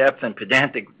very in-depth and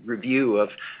pedantic review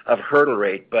of hurdle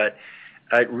rate, but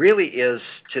it really is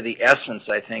to the essence,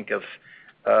 I think,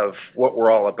 of what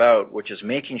we're all about, which is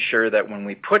making sure that when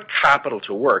we put capital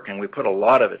to work, and we put a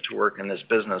lot of it to work in this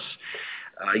business,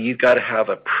 you've got to have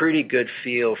a pretty good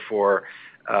feel for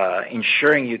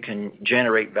ensuring you can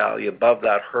generate value above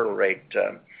that hurdle rate.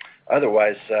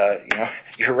 Otherwise,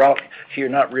 you're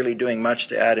not really doing much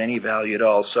to add any value at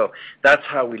all. So that's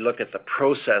how we look at the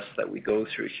process that we go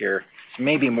through here.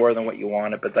 Maybe more than what you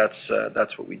wanted, but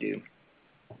that's what we do.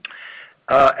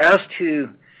 As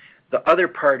to the other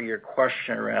part of your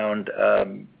question around,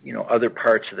 other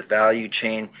parts of the value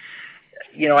chain,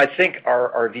 I think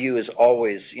our view is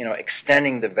always,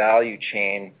 extending the value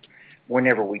chain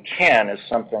whenever we can is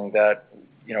something that,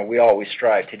 we always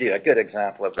strive to do. A good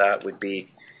example of that would be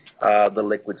the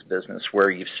liquids business, where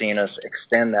you've seen us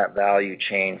extend that value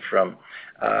chain from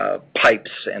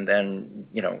pipes and then,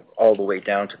 all the way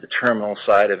down to the terminal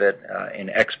side of it in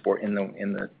export in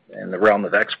the realm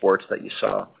of exports that you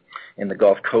saw in the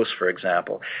Gulf Coast, for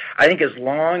example. I think as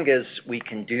long as we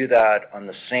can do that on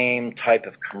the same type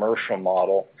of commercial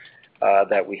model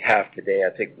that we have today,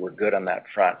 I think we're good on that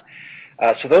front.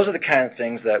 So those are the kind of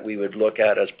things that we would look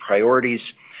at as priorities.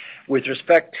 With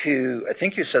respect to, I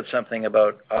think you said something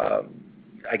about,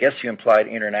 I guess you implied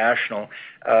international.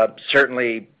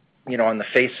 Certainly, on the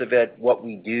face of it, what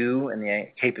we do and the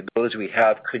capabilities we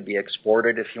have could be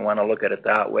exported if you want to look at it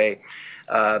that way.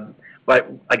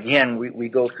 But again, we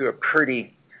go through a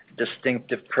pretty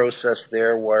distinctive process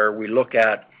there where we look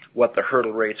at what the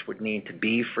hurdle rates would need to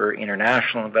be for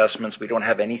international investments. We don't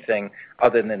have anything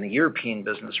other than the European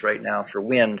business right now for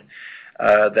wind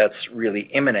that's really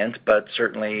imminent, but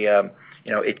certainly,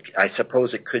 I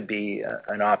suppose it could be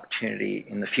an opportunity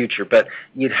in the future. But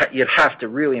you'd have to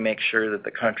really make sure that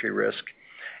the country risk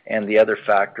and the other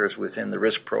factors within the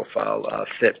risk profile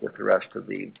fit with the rest of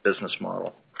the business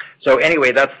model. So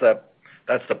anyway, that's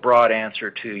the broad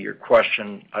answer to your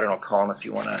question. I don't know, Colin, if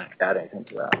you want to add anything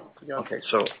to that. Yeah. Okay,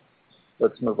 so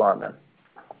let's move on then.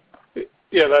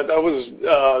 Yeah, that was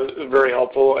very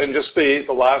helpful. And just the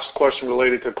last question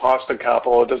related to cost of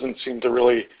capital, it doesn't seem to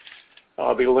really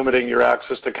be limiting your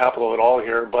access to capital at all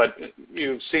here, but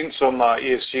you've seen some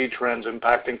ESG trends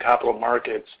impacting capital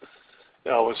markets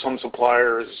with some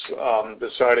suppliers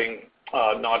deciding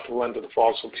not to lend to the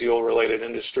fossil fuel-related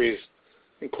industries,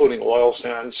 including oil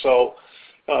sands. So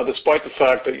despite the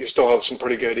fact that you still have some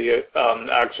pretty good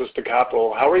access to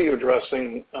capital, how are you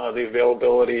addressing the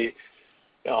availability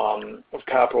of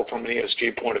capital from an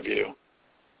ESG point of view?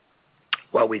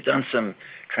 Well, we've done some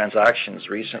transactions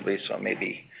recently, so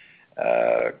maybe,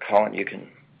 Colin, you can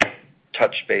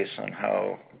touch base on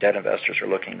how debt investors are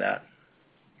looking at that.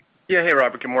 Yeah, hey,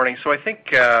 Robert, good morning. So I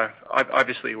think,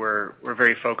 obviously, we're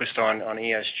very focused on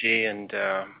ESG and,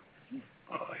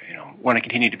 want to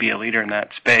continue to be a leader in that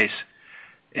space.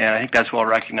 And I think that's well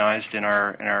recognized in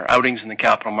our outings in the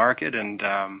capital market. And,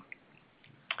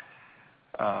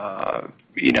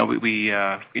 we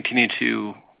continue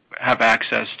to have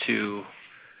access to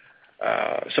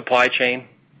supply chain,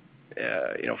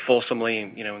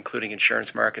 fulsomely, including insurance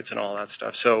markets and all that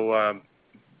stuff. So,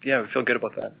 we feel good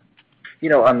about that.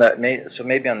 So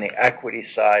maybe on the equity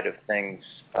side of things,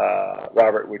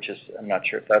 Robert, which is, I'm not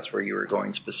sure if that's where you were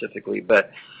going specifically,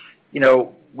 but,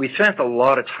 we spent a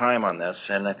lot of time on this,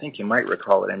 and I think you might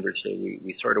recall at Enbridge Day,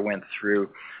 we sort of went through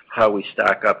how we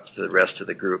stack up to the rest of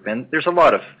the group. And there's a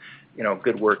lot of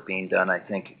good work being done, I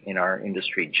think, in our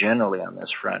industry generally on this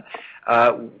front.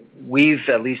 We've,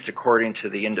 at least according to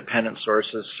the independent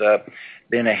sources,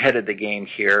 been ahead of the game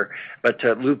here. But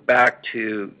to loop back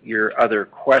to your other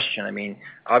question, I mean,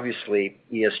 obviously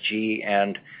ESG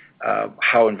and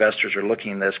how investors are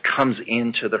looking at this comes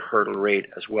into the hurdle rate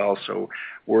as well. So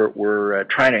we're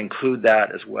trying to include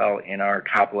that as well in our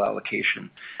capital allocation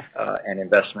and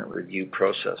investment review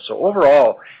process. So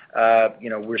overall,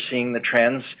 we're seeing the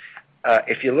trends.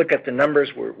 If you look at the numbers,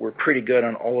 we're pretty good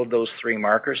on all of those three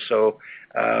markers. So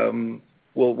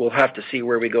we'll have to see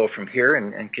where we go from here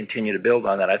and continue to build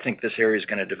on that. I think this area is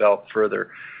going to develop further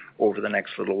over the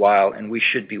next little while, and we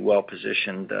should be well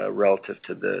positioned relative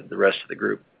to the rest of the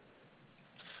group.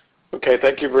 Okay,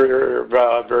 thank you for your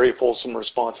very fulsome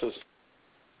responses.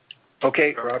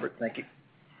 Okay, Robert, thank you.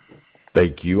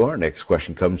 Thank you. Our next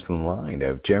question comes from the line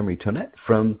of Jeremy Tonet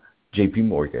from J.P.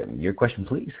 Morgan. Your question,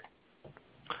 please.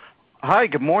 Hi,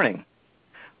 good morning.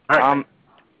 Hi.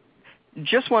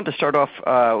 Just wanted to start off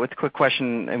with a quick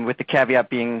question, and with the caveat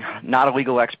being not a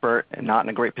legal expert and not in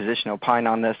a great position to opine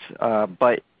on this,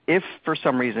 but if for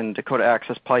some reason Dakota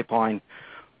Access Pipeline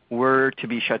were to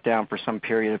be shut down for some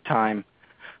period of time,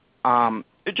 I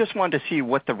just wanted to see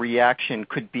what the reaction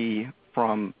could be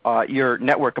from your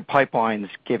network of pipelines,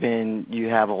 given you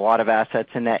have a lot of assets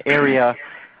in that area,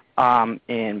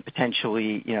 and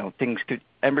potentially,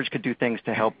 Enbridge could do things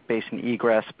to help basin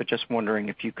egress, but just wondering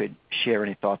if you could share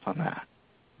any thoughts on that.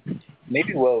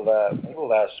 Maybe we'll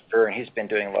ask Vern. He's been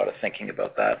doing a lot of thinking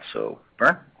about that. So,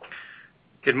 Vern?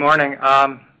 Good morning.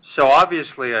 So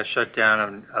obviously a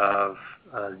shutdown of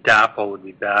DAPL would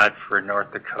be bad for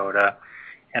North Dakota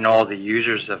and all the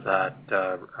users of that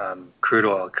crude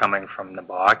oil coming from the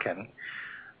Bakken.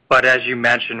 But as you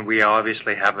mentioned, we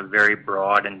obviously have a very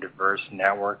broad and diverse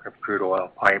network of crude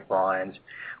oil pipelines.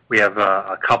 We have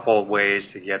a couple of ways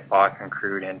to get Bakken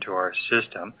crude into our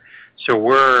system. So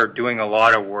we're doing a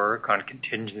lot of work on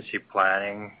contingency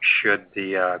planning should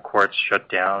the courts shut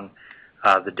down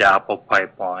the DAPL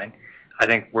pipeline. I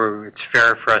think it's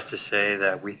fair for us to say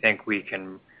that we think we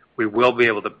will be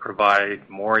able to provide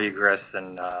more egress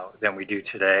than we do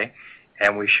today,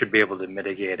 and we should be able to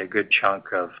mitigate a good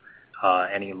chunk of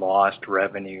any lost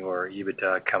revenue or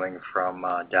EBITDA coming from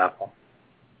DAPL.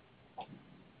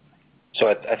 So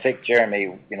I think,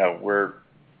 Jeremy,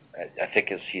 I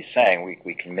think as he's saying,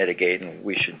 we can mitigate and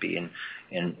we should be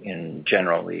in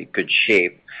generally good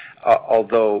shape.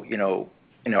 Although,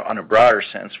 on a broader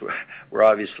sense, we're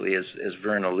obviously, as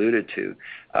Vern alluded to,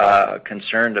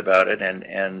 concerned about it.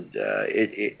 And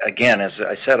again, as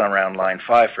I said on Round Line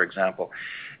 5, for example,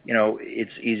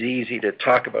 it's easy to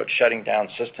talk about shutting down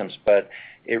systems, but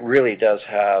it really does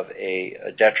have a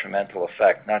detrimental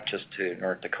effect, not just to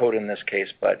North Dakota in this case,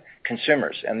 but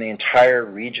consumers and the entire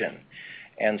region.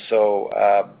 And so,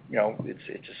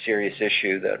 it's a serious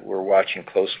issue that we're watching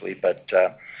closely, but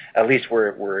at least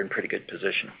we're in pretty good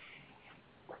position.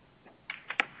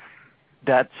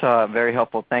 That's very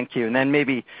helpful. Thank you. And then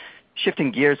maybe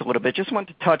shifting gears a little bit, just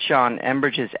wanted to touch on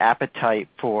Enbridge's appetite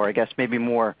for, I guess, maybe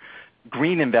more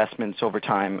green investments over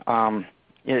time.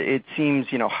 It seems,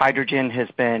 hydrogen has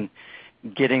been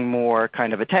getting more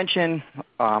kind of attention.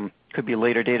 Could be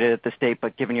later dated at the state,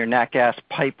 but given your nat gas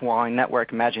pipeline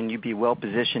network, imagine you'd be well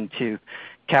positioned to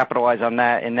capitalize on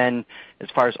that. And then as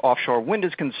far as offshore wind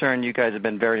is concerned, you guys have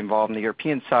been very involved in the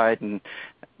European side, and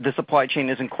the supply chain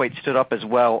isn't quite stood up as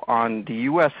well on the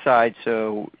U.S. side,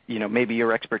 so maybe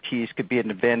your expertise could be an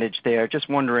advantage there. Just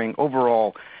wondering,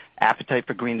 overall appetite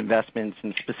for green investments,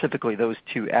 and specifically those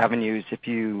two avenues, if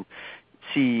you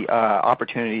see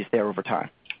opportunities there over time.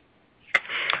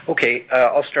 Okay,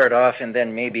 I'll start off, and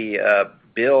then maybe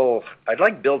Bill. I'd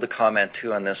like Bill to comment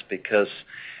too on this, because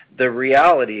the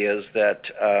reality is that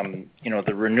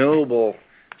the renewable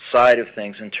side of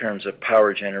things in terms of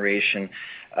power generation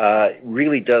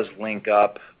really does link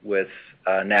up with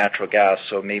natural gas,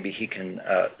 so maybe he can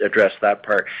address that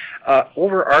part.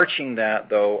 Overarching that,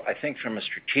 though, I think from a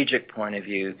strategic point of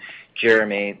view,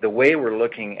 Jeremy, the way we're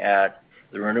looking at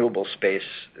the renewable space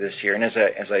this year, and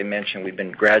as I mentioned, we've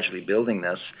been gradually building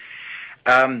this.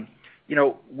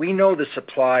 We know the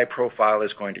supply profile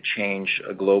is going to change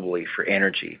globally for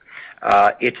energy.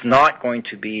 It's not going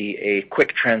to be a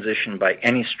quick transition by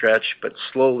any stretch, but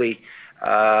slowly,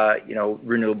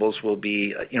 renewables will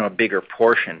be, a bigger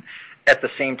portion. At the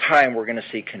same time, we're going to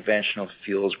see conventional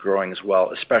fuels growing as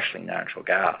well, especially natural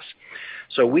gas.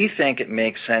 So we think it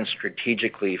makes sense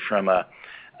strategically from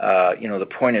the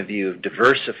point of view of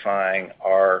diversifying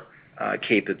our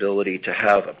capability to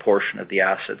have a portion of the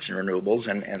assets in renewables,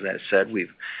 and as I said,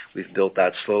 we've built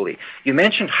that slowly. You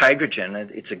mentioned hydrogen,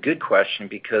 and it's a good question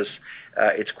because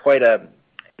it's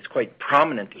quite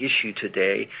prominent issue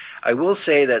today. I will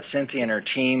say that Cynthia and her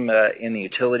team in the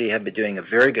utility have been doing a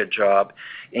very good job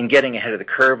in getting ahead of the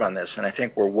curve on this, and I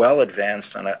think we're well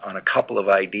advanced on a couple of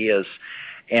ideas,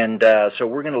 and so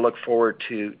we're going to look forward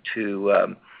to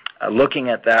looking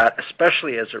at that,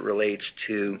 especially as it relates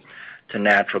to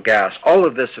natural gas. All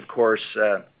of this, of course,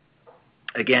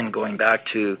 again, going back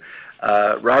to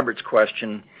Robert's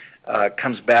question,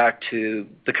 comes back to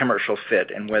the commercial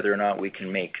fit and whether or not we can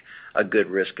make a good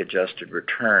risk-adjusted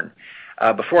return.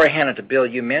 Before I hand it to Bill,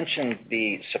 you mentioned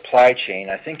the supply chain.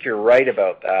 I think you're right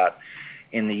about that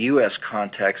in the U.S.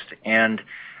 context, and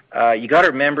you got to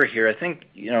remember here, I think,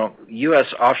 U.S.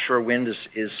 offshore wind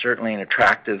is certainly an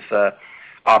attractive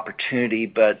opportunity,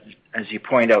 but as you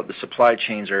point out, the supply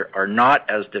chains are not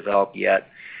as developed yet,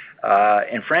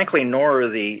 and frankly, nor are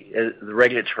the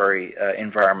regulatory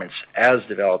environments as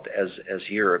developed as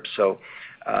Europe. So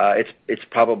it's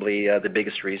probably the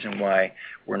biggest reason why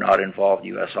we're not involved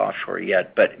U.S. offshore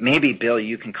yet. But maybe, Bill,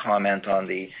 you can comment on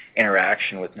the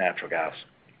interaction with natural gas.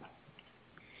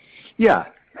 Yeah.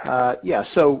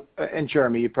 So, and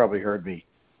Jeremy, you probably heard me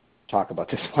talk about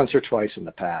this once or twice in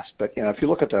the past, but if you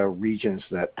look at the regions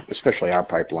that especially our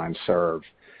pipelines serve,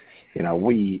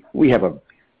 we have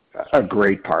a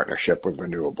great partnership with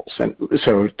renewables, and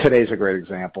so today's a great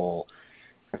example.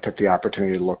 I took the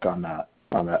opportunity to look on the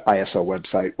ISO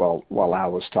website while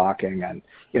Al was talking, and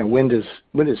wind is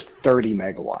 30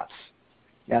 megawatts,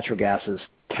 natural gas is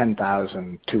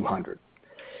 10,200.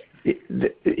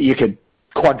 You could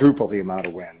quadruple the amount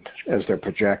of wind as they're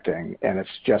projecting, and it's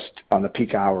just on the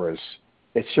peak hours,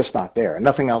 it's just not there, and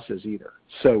nothing else is either.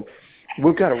 So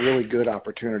we've got a really good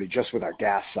opportunity just with our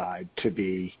gas side to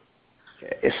be,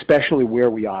 especially where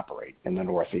we operate in the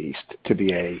Northeast, to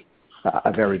be a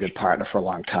very good partner for a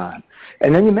long time.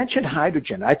 And then you mentioned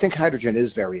hydrogen. I think hydrogen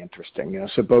is very interesting.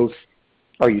 So both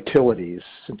our utilities,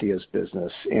 Cynthia's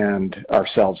business, and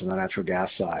ourselves on the natural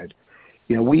gas side,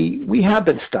 we have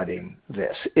been studying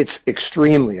this. It's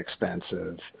extremely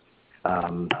expensive.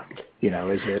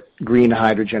 Is it green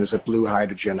hydrogen? Is it blue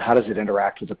hydrogen? How does it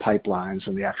interact with the pipelines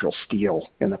and the actual steel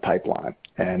in the pipeline?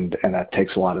 And that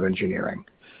takes a lot of engineering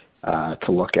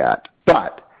to look at.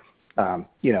 But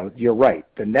you're right.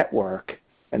 The network,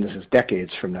 and this is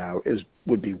decades from now,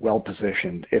 would be well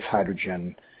positioned if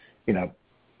hydrogen,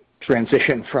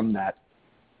 transition from that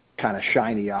kind of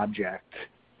shiny object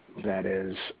that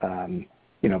is,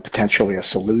 potentially a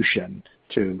solution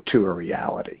to a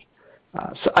reality.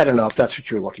 So I don't know if that's what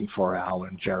you're looking for, Al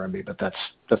and Jeremy, but that's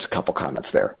a couple comments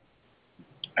there.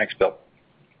 Thanks, Bill.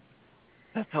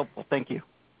 That's helpful. Thank you.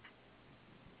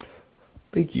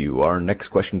 Thank you. Our next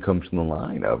question comes from the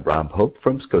line of Rob Hope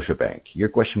from Scotiabank. Your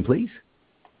question, please.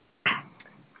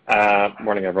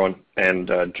 Morning, everyone.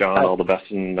 And John, all the best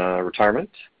in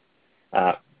retirement.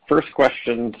 First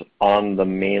question's on the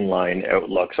mainline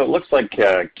outlook. So it looks like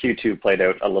Q2 played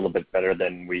out a little bit better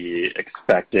than we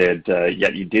expected,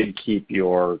 yet you did keep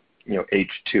your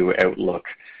H2 outlook.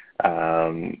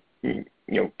 Can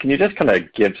you just kind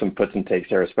of give some puts and takes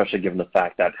there, especially given the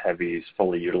fact that heavy is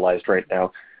fully utilized right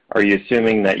now? Are you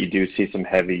assuming that you do see some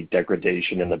heavy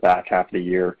degradation in the back half of the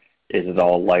year? Is it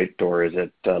all light, or is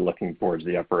it looking towards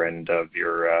the upper end of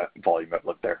your volume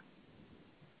outlook there?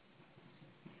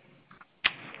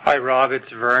 Hi, Rob. It's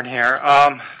Vern here.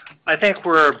 I think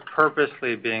we're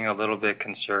purposely being a little bit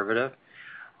conservative.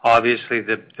 Obviously,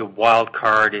 the wild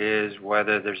card is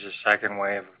whether there's a second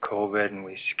wave of COVID and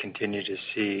we continue to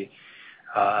see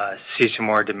some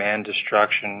more demand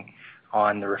destruction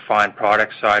on the refined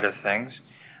product side of things.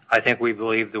 I think we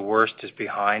believe the worst is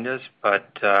behind us,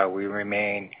 but we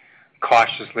remain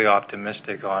cautiously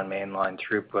optimistic on mainline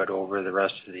throughput over the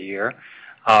rest of the year.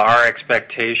 Our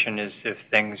expectation is if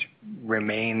things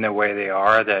remain the way they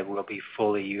are, that we'll be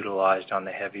fully utilized on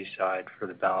the heavy side for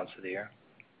the balance of the year.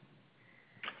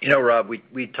 Rob,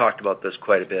 we talked about this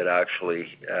quite a bit,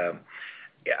 actually.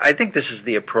 I think this is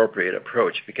the appropriate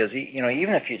approach because,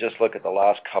 even if you just look at the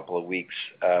last couple of weeks,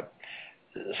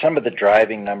 some of the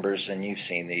driving numbers, and you've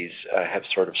seen these, have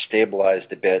sort of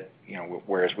stabilized a bit,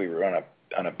 whereas we were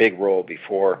on a big roll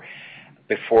before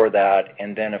that.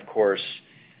 And then, of course,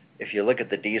 if you look at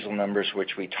the diesel numbers,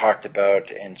 which we talked about,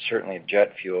 and certainly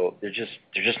jet fuel, they're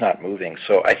just not moving.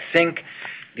 So I think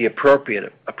the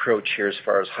appropriate approach here as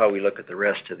far as how we look at the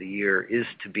rest of the year is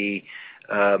to be,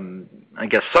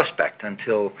 suspect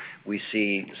until we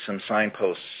see some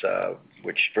signposts,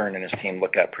 which Vern and his team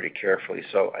look at pretty carefully.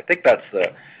 So I think that's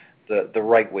the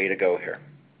right way to go here.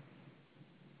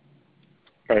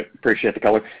 Right. Appreciate the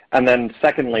color. And then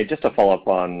secondly, just to follow up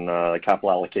on the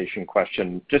capital allocation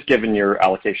question, just given your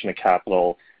allocation of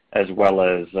capital as well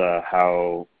as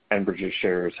how Enbridge's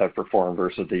shares have performed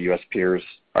versus the U.S. peers,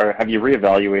 have you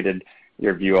reevaluated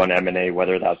your view on M&A,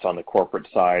 whether that's on the corporate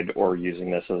side or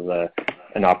using this as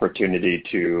an opportunity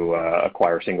to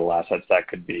acquire single assets that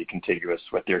could be contiguous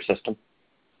with your system?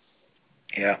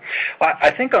 Yeah. Well,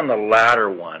 I think on the latter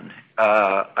one,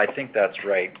 I think that's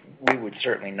right. We would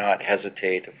certainly not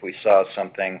hesitate if we saw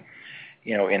something,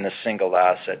 in the single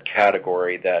asset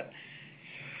category that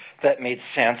made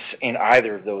sense in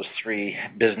either of those three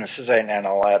businesses, and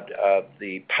I'll add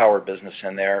the power business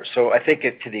in there. So I think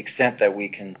to the extent that we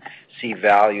can see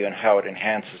value in how it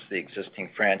enhances the existing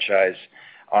franchise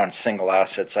on single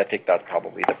assets, I think that's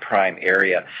probably the prime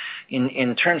area.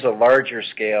 In terms of larger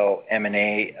scale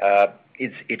M&A,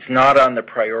 it's not on the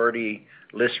priority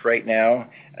list right now.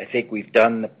 I think we've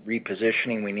done the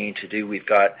repositioning we need to do. We've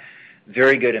got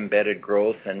very good embedded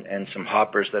growth and some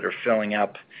hoppers that are filling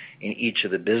up in each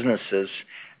of the businesses.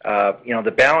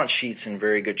 The balance sheet's in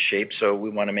very good shape, so we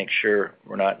want to make sure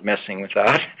we're not messing with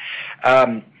that.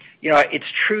 It's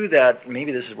true that,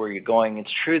 maybe this is where you're going,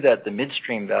 it's true that the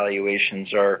midstream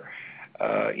valuations are,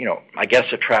 I guess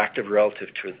attractive relative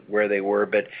to where they were,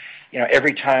 but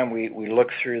every time we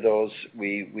look through those,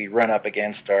 we run up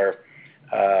against our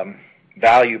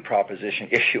value proposition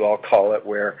issue, I'll call it,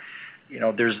 where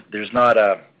there's not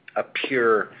a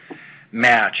pure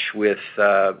match with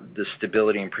the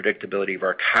stability and predictability of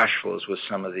our cash flows with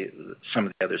some of the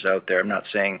others out there. I'm not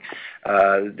saying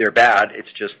they're bad.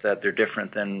 It's just that they're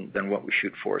different than what we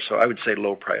shoot for. So I would say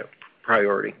low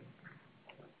priority.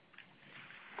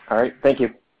 All right. Thank you.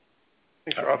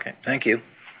 Okay. Thank you.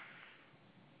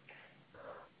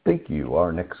 Thank you.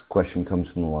 Our next question comes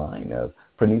from the line of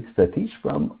Praneeth Satish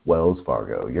from Wells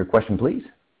Fargo. Your question, please.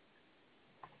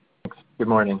 Good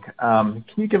morning. Can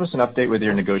you give us an update with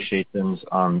your negotiations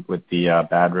with the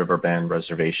Bad River Band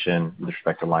reservation with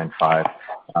respect to Line 5?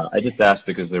 I just asked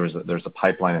because there's a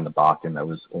pipeline in the Bakken that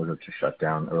was ordered to shut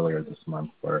down earlier this month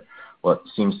for what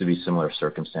seems to be similar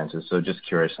circumstances. So just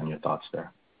curious on your thoughts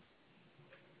there.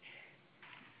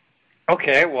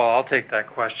 Okay, well, I'll take that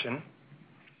question.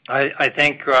 I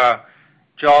think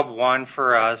job one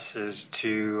for us is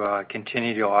to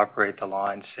continue to operate the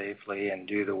line safely and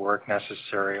do the work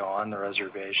necessary on the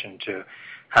reservation to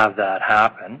have that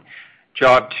happen.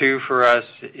 Job two for us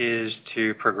is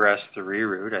to progress the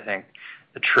reroute. I think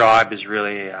the tribe has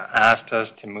really asked us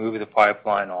to move the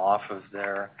pipeline off of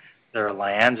their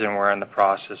lands, and we're in the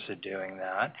process of doing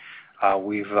that.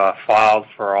 We've filed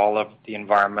for all of the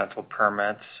environmental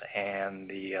permits and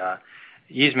the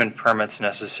easement permits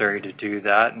necessary to do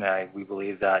that, and we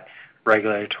believe that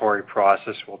regulatory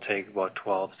process will take about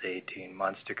 12 to 18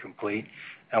 months to complete.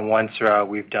 And once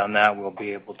we've done that, we'll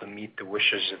be able to meet the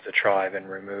wishes of the tribe and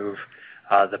remove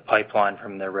the pipeline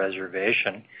from their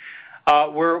reservation.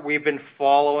 We've been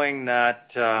following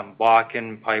that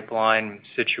Bakken pipeline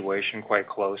situation quite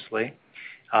closely.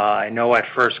 I know at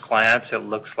first glance it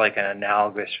looks like an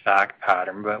analogous fact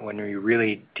pattern, but when we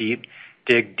really dig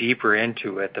deeper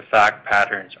into it, the fact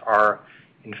patterns are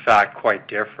in fact quite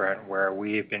different, where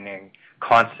we have been in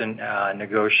constant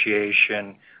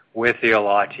negotiation with the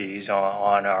allottees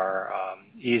on our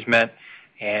easement,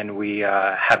 and we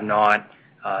have not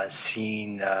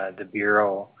seen the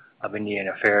Bureau of Indian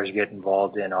Affairs get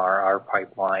involved in our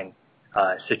pipeline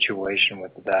situation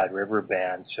with the Bad River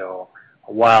Band. So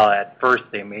while at first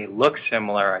they may look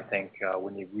similar, I think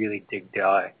when you really do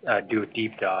a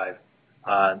deep dive,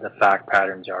 the fact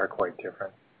patterns are quite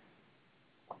different.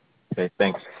 Okay,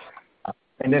 thanks.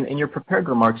 And then in your prepared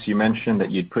remarks, you mentioned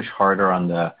that you'd push harder on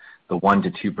the 1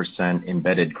 to 2%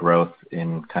 embedded growth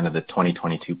in kind of the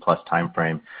 2022 plus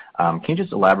timeframe. Can you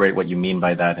just elaborate what you mean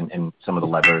by that and some of the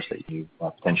levers that you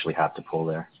potentially have to pull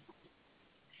there?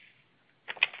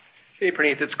 Hey,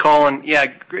 Praneeth, it's Colin. Yeah,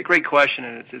 great question,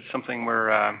 and it's something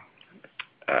we're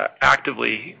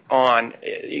actively on.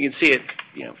 You can see it,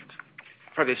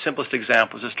 probably the simplest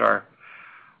example is just our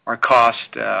cost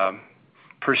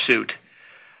pursuit.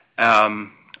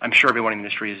 I'm sure everyone in the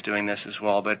industry is doing this as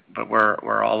well, but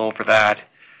we're all over that.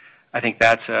 I think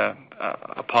that's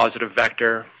a positive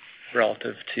vector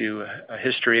relative to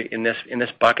history in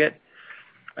this bucket.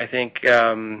 I think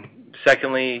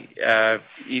secondly,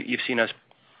 you've seen us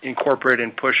incorporate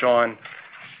and push on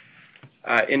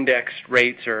indexed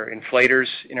rates or inflators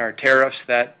in our tariffs.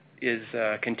 That is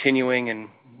continuing, and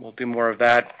we'll do more of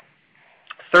that.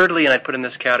 Thirdly, and I put in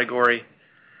this category,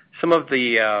 some of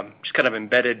the just kind of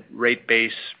embedded rate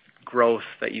base growth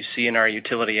that you see in our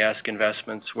utility-esque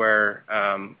investments, where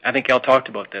I think Al talked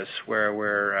about this, where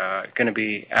we're going to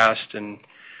be asked and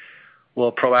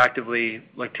will proactively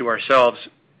look to ourselves,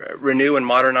 renew and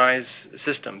modernize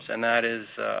systems, and that is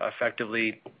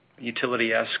effectively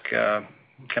utility-esque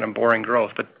kind of boring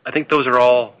growth. But I think those are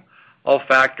all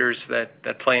factors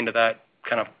that play into that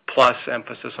kind of plus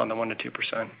emphasis on the 1 to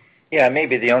 2%. Yeah,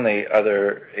 maybe the only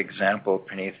other example,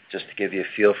 Praneeth, just to give you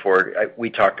a feel for it, we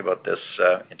talked about this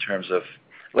in terms of,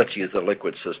 let's use the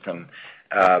liquid system.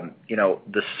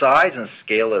 The size and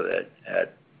scale of it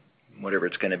at whatever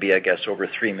it's going to be, I guess, over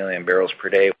 3 million barrels per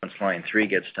day once Line 3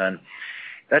 gets done,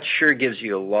 that sure gives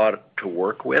you a lot to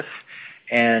work with.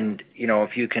 And,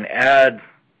 if you can add,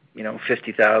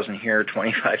 50,000 here,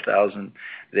 25,000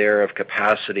 there of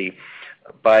capacity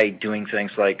by doing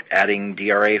things like adding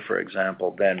DRA, for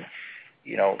example, then,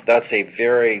 that's a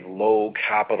very low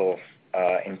capital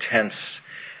intense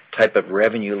type of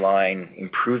revenue line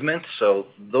improvement. So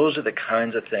those are the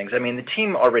kinds of things. I mean, the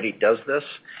team already does this,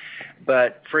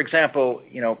 but for example,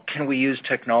 can we use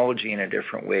technology in a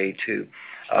different way to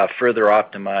further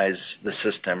optimize the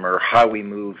system, or how we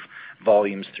move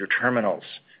volumes through terminals?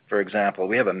 For example,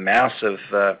 we have a massive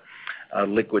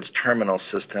liquids terminal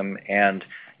system, and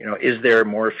is there a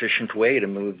more efficient way to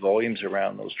move volumes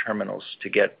around those terminals to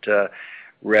get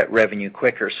revenue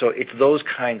quicker? So it's those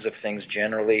kinds of things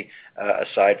generally,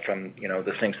 aside from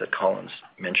the things that Colin's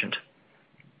mentioned.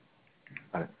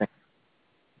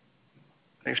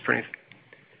 Thanks, Praneeth.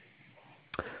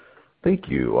 Thank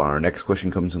you. Our next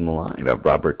question comes in the line of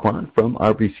Robert Kwan from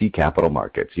RBC Capital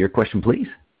Markets. Your question, please.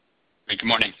 Good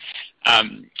morning.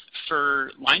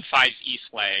 For Line 5's East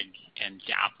Leg and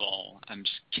DAPL,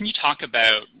 can you talk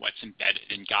about what's embedded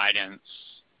in guidance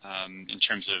in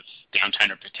terms of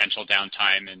downtime or potential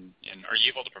downtime, and are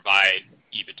you able to provide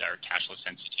EBITDA or cash flow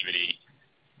sensitivity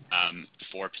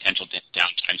for potential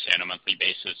downtime, say, on a monthly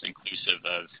basis, inclusive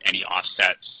of any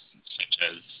offsets such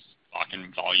as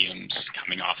Bakken volumes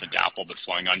coming off of DAPL but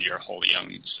flowing onto your wholly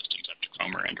owned systems up to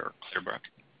Cromer and or Clearbrook?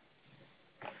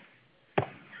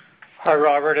 Hi,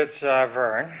 Robert. It's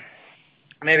Vern.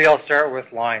 Maybe I'll start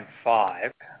with Line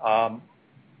 5.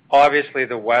 Obviously,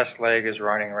 the West Leg is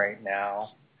running right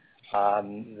now.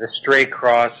 The Strait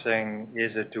Crossing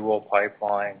is a dual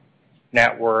pipeline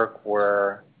network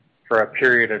where, for a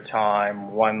period of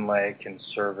time, one leg can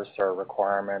service our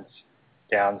requirements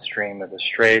downstream of the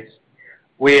Straits.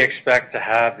 We expect to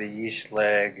have the East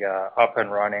Leg up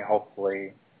and running,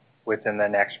 hopefully, within the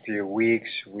next few weeks.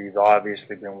 We've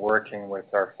obviously been working with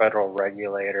our federal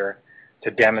regulator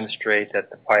to demonstrate that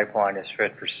the pipeline is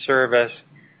fit for service,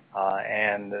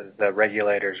 and the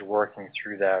regulator is working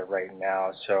through that right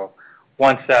now. So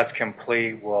once that's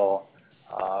complete, we'll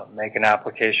make an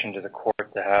application to the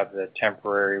court to have the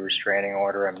temporary restraining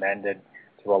order amended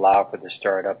to allow for the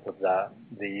startup of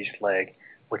the East Leg,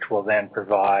 which will then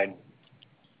provide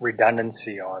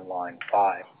redundancy on Line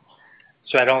 5.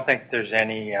 So I don't think there's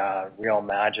any real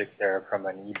magic there from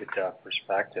an EBITDA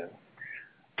perspective.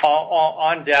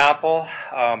 On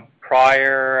DAPL,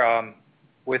 prior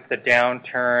with the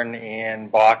downturn in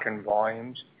Bakken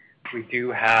volumes, we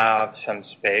do have some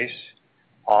space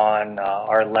on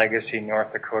our legacy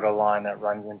North Dakota line that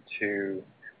runs into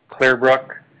Clearbrook,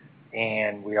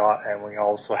 and we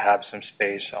also have some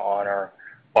space on our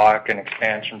Bakken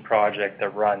expansion project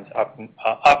that runs up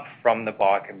from the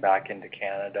Bakken back into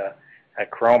Canada at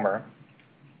Cromer.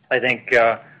 I think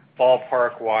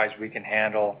ballpark-wise, we can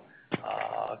handle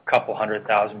a couple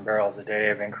 100,000 barrels a day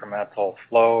of incremental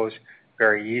flows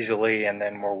very easily, and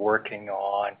then we're working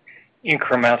on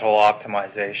incremental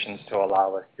optimizations to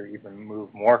allow us to even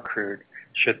move more crude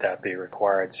should that be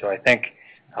required. So I think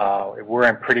we're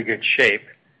in pretty good shape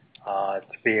to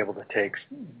be able to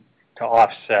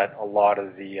offset a lot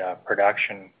of the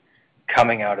production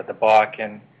coming out of the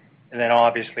Bakken. And then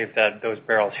obviously if those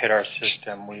barrels hit our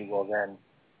system, we will then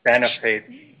benefit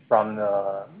from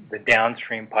the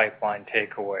downstream pipeline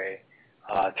takeaway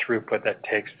throughput that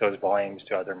takes those volumes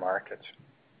to other markets.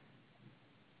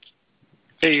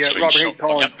 Hey, Robert, hey,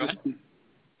 Colin.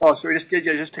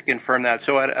 Just to confirm that.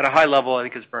 So at a high level, I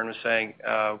think as Vern was saying,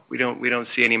 we don't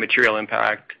see any material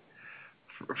impact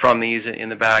from these in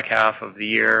the back half of the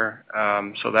year.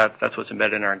 So that's what's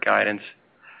embedded in our guidance.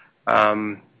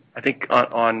 I think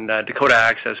on Dakota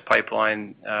Access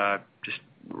Pipeline, just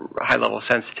high level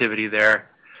sensitivity there.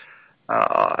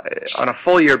 On a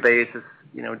full year basis,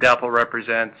 DAPL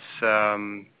represents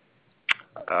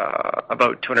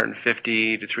about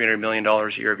 $250 to $300 million a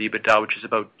year of EBITDA, which is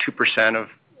about 2% of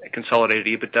consolidated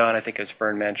EBITDA. And I think as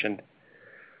Vern mentioned,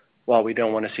 while we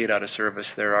don't want to see it out of service,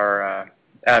 there are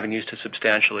avenues to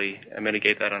substantially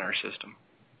mitigate that on our system.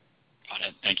 Got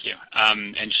it. Thank you.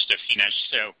 And just to finish,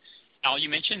 so Al, you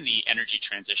mentioned the energy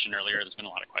transition earlier. There's been a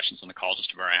lot of questions on the call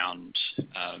just around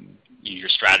your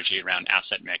strategy around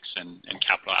asset mix and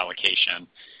capital allocation.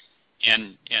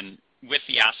 And with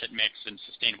the asset mix and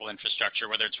sustainable infrastructure,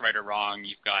 whether it's right or wrong,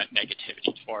 you've got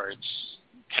negativity towards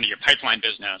kind of your pipeline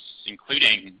business,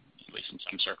 including, at least in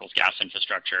some circles, gas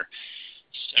infrastructure.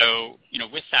 So,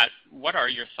 with that, what are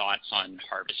your thoughts on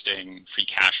harvesting free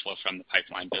cash flow from the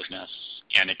pipeline business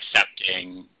and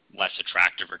accepting less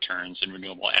attractive returns in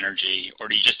renewable energy? Or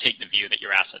do you just take the view that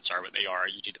your assets are what they are,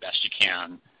 you do the best you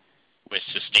can with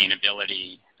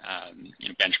sustainability,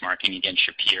 benchmarking against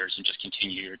your peers, and just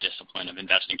continue your discipline of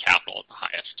investing capital at the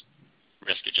highest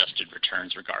risk-adjusted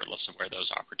returns regardless of where those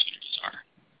opportunities are?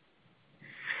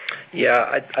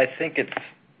 Yeah, I think it's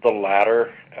the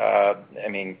latter.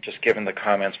 Just given the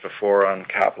comments before on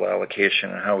capital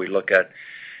allocation and how we look at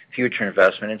future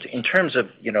investment. In terms of,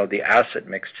 the asset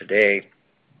mix today,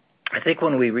 I think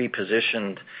when we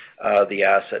repositioned the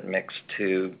asset mix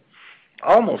to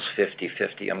almost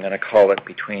 50-50, I'm going to call it,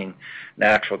 between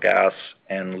natural gas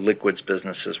and liquids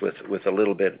businesses with a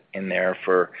little bit in there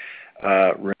for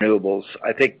renewables,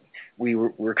 I think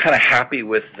we're kind of happy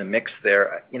with the mix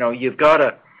there. You've got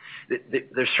to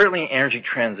there's certainly energy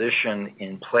transition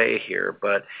in play here,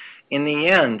 but in the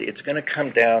end, it's going to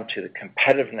come down to the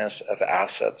competitiveness of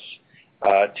assets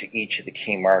to each of the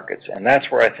key markets. And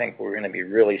that's where I think we're going to be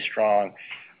really strong,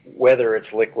 whether it's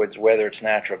liquids, whether it's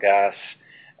natural gas,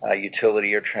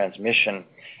 utility or transmission.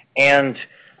 And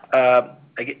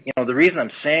the reason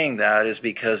I'm saying that is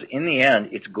because in the end,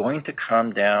 it's going to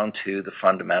come down to the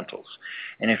fundamentals.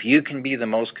 And if you can be the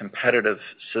most competitive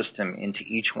system into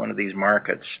each one of these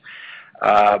markets,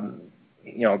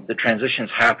 the transition's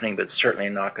happening, but it's certainly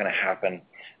not going to happen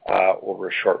over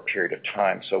a short period of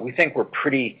time. So we think we're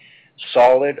pretty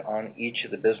solid on each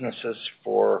of the businesses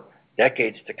for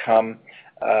decades to come.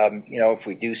 If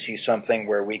we do see something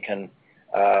where we can,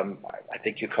 I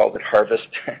think you called it harvest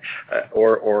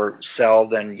or sell,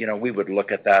 then we would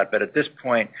look at that. But at this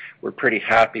point, we're pretty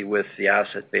happy with the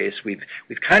asset base. We've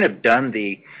kind of done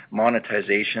the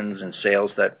monetizations and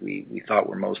sales that we thought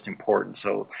were most important.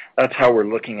 So that's how we're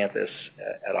looking at this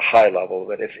at a high level.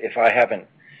 But if I haven't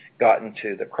gotten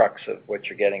to the crux of what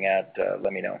you're getting at,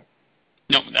 let me know.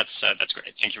 No, that's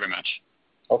great. Thank you very much.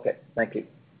 Okay, thank you.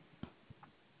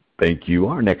 Thank you.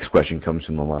 Our next question comes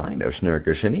from the line of Shneur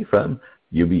Gershuni from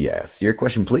UBS. Your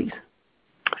question, please.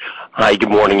 Hi, good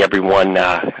morning, everyone.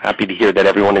 Happy to hear that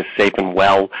everyone is safe and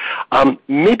well.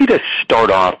 Maybe to start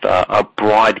off, a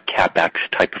broad CapEx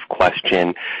type of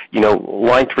question.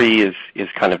 Line 3 is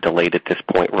kind of delayed at this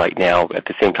point right now. At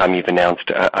the same time, you've announced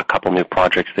a couple new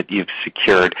projects that you've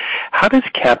secured. How does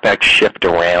CapEx shift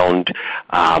around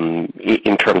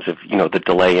in terms of, the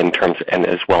delay and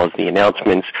as well as the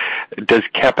announcements? Does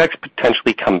CapEx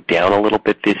potentially come down a little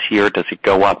bit this year? Does it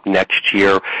go up next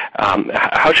year?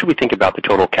 How should we think about the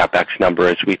total CapEx number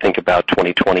as we think about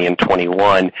 2020 and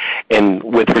 21? And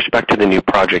with respect to the new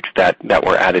projects that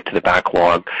were added to the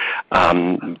backlog,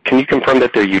 can you confirm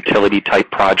that they're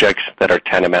utility-type projects that are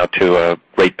tantamount to a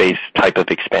rate-based type of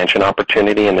expansion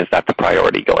opportunity, and is that the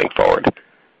priority going forward?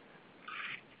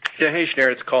 Yeah, hey,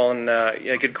 Shneur, it's Colin.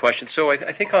 Good question. So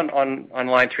I think on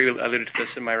Line 3, I alluded to this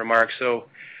in my remarks. So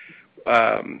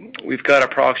we've got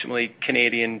approximately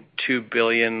Canadian $2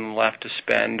 billion left to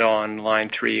spend on Line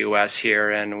 3 US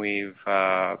here, and we've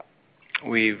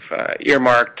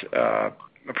earmarked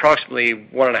approximately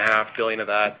 $1.5 billion of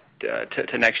that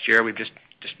to next year. We've just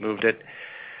moved it.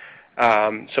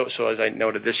 So as I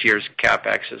noted, this year's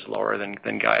CapEx is lower than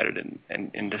guided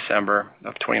in December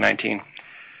of 2019.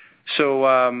 So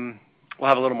we'll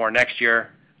have a little more next year,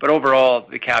 but overall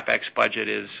the CapEx budget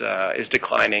is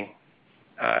declining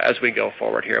as we go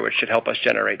forward here, which should help us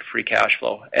generate free cash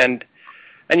flow. And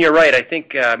you're right. I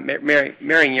think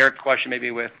marrying your question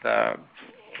maybe with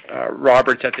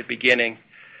Robert's at the beginning,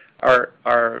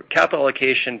 our capital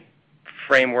allocation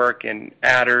framework and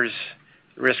adders,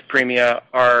 risk premia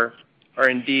are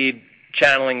indeed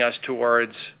channeling us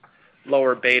towards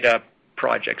lower beta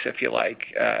projects, if you like.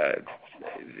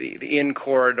 The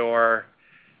in-corridor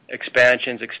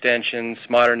expansions, extensions,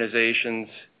 modernizations,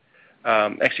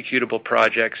 executable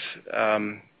projects.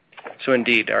 So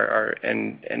indeed,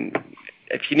 and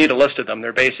if you need a list of them,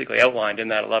 they're basically outlined in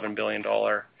that $11 billion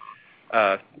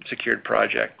secured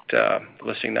project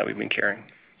listing that we've been carrying.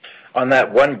 On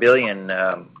that $1 billion,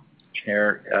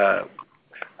 Shneur,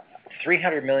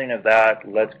 $300 million of that,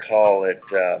 let's call it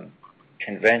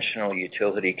conventional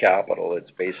utility capital. It's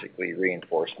basically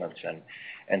reinforcements,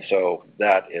 and so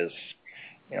that is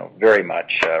very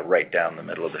much right down the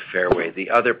middle of the fairway.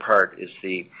 The other part is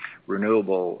the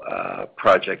renewable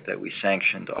project that we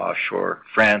sanctioned offshore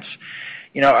France.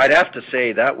 I'd have to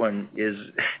say that one is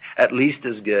at least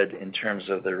as good in terms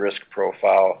of the risk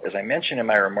profile. As I mentioned in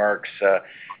my remarks,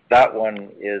 that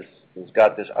one has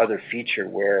got this other feature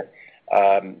where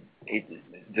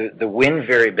the wind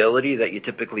variability that you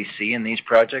typically see in these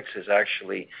projects is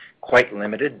actually quite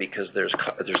limited because there's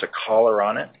a collar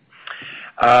on it.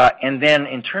 And then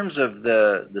in terms of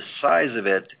the size of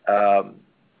it,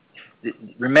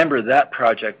 remember that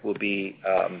project will be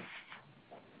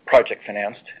project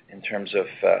financed in terms of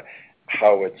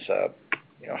how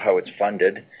it's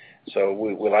funded. So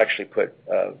we'll actually put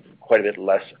quite a bit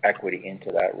less equity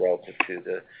into that relative to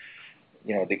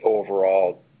the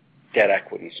overall debt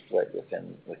equity split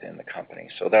within the company.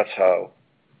 So that's how.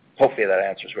 Hopefully that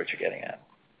answers what you're getting at.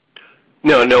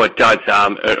 No, it does. I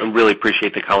really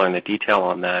appreciate the color and the detail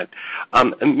on that.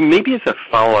 Maybe as a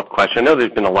follow-up question, I know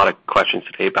there's been a lot of questions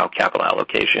today about capital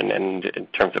allocation and in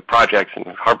terms of projects and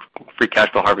free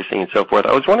cash flow harvesting and so forth.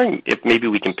 I was wondering if maybe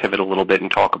we can pivot a little bit and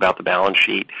talk about the balance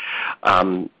sheet.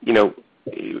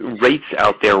 Rates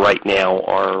out there right now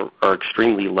are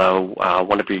extremely low.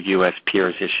 One of your U.S.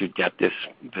 peers issued debt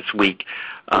this week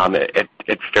at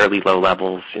fairly low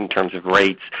levels in terms of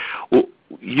rates.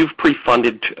 You've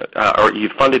pre-funded, or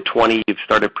you've funded 20. You've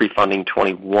started pre-funding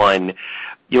 21.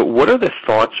 What are the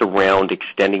thoughts around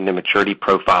extending the maturity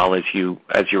profile as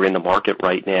you're in the market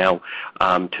right now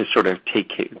to sort of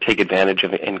take advantage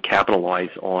of and capitalize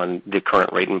on the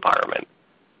current rate environment?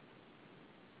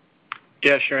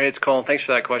 Yeah, sure. Hey, it's Colin. Thanks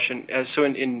for that question. So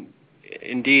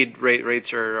indeed,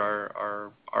 rates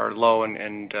are low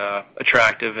and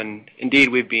attractive, and indeed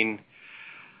we've been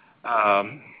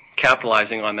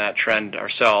capitalizing on that trend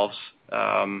ourselves.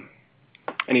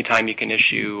 Anytime you can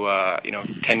issue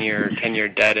 10-year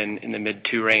debt in the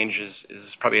mid-2 range is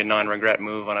probably a non-regret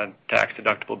move on a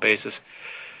tax-deductible basis.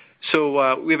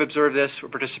 So we've observed this. We're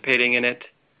participating in it.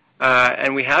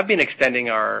 And we have been extending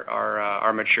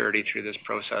our maturity through this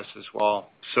process as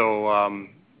well. So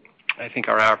I think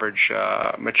our average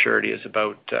maturity is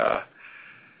about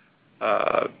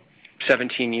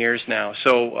 17 years now.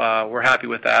 So we're happy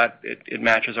with that. It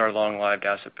matches our long-lived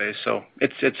asset base. So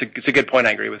it's a good point.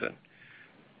 I agree with it.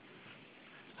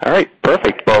 All right,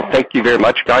 perfect. Well, thank you very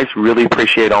much, guys. Really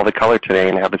appreciate all the color today,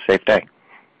 and have a safe day.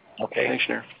 Okay. Thanks,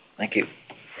 Shneur. Thank you.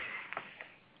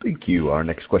 Thank you. Our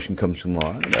next question comes from the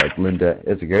line of Linda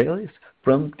Ezergailis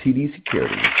from TD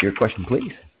Securities. Your question,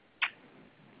 please.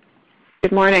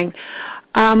 Good morning.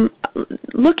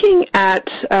 Looking at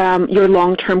your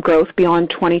long-term growth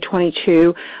beyond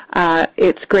 2022,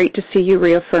 it's great to see you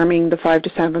reaffirming the 5 to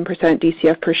 7%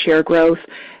 DCF per share growth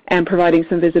and providing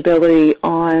some visibility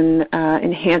on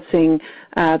enhancing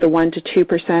the 1 to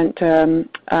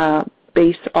 2%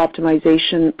 base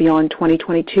optimization beyond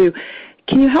 2022.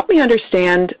 Can you help me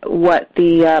understand what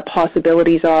the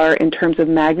possibilities are in terms of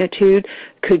magnitude?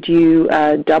 Could you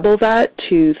double that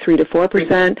to 3 to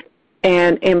 4%?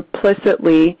 And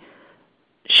implicitly,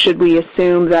 should we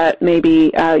assume that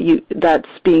maybe that's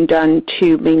being done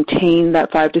to maintain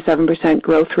that 5 to 7%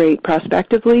 growth rate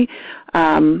prospectively,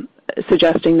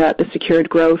 suggesting that the secured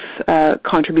growth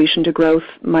contribution to growth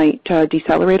might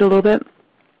decelerate a little bit?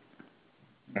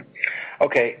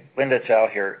 Okay, Linda, it's Al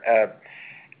here.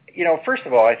 First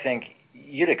of all, I think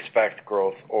you'd expect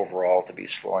growth overall to be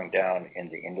slowing down in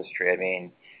the industry. I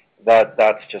mean,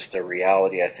 that's just a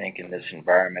reality, I think, in this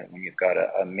environment when you've got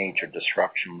a major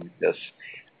disruption like this.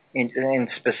 And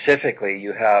specifically,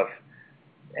 you have,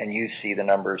 and you see the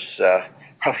numbers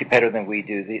probably better than we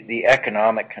do, the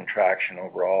economic contraction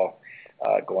overall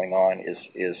going on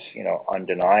is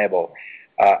undeniable.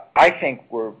 I think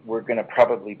we're going to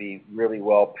probably be really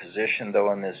well positioned,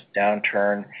 though, in this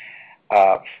downturn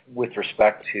with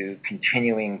respect to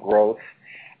continuing growth.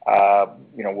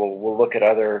 We'll look at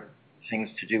other things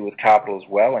to do with capital as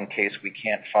well in case we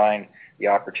can't find the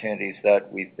opportunities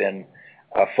that we've been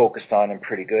focused on and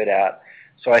pretty good at.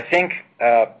 So I think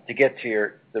to get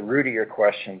to the root of your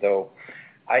question, though,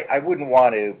 I wouldn't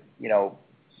want to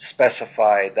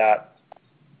specify that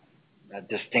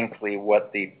distinctly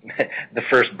what the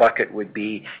first bucket would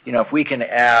be. If we can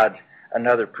add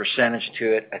another percentage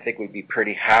to it, I think we'd be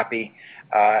pretty happy.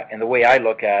 And the way I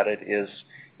look at it is,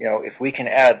 if we can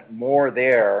add more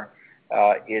there,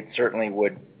 it certainly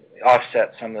would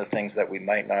offset some of the things that we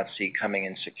might not see coming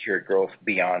in secured growth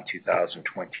beyond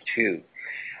 2022.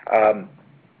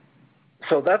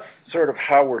 So that's sort of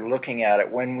how we're looking at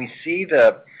it. When we see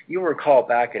you'll recall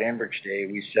back at Enbridge Day,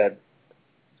 we said,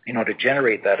 to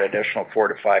generate that additional 4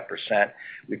 to 5%,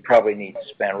 we'd probably need to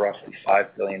spend roughly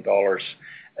 $5 billion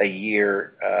a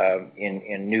year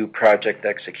in new project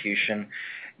execution.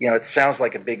 it sounds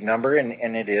like a big number,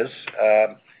 and it is.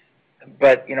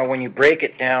 But when you break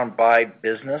it down by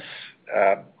business,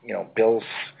 Bill's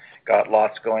got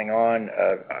lots going on.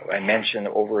 I mentioned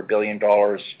over $1 billion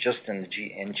just in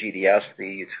GDS, the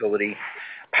utility.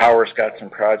 Power's got some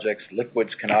projects.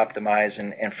 Liquids can optimize,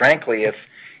 and frankly,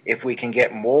 if we can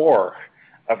get more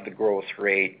of the growth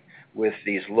rate with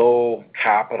these low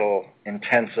capital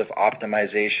intensive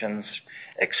optimizations,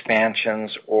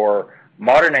 expansions, or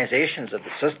modernizations of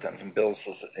the systems, and Bill's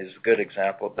is a good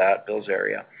example of that, Bill's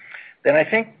area, then I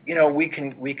think we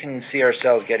can see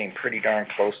ourselves getting pretty darn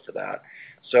close to that.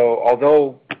 So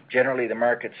although generally the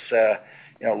market's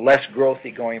less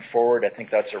growthy going forward, I think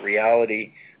that's a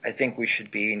reality. I think we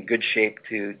should be in good shape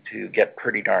to get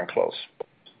pretty darn close.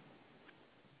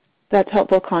 That's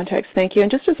helpful context. Thank you. And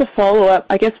just as a follow-up,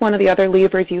 I guess one of the other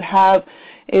levers you have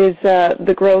is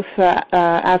the growth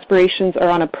aspirations are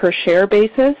on a per-share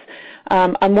basis.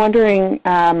 I'm wondering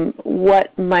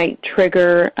what might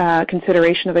trigger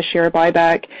consideration of a share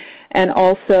buyback, and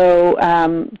also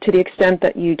to the extent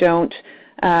that you don't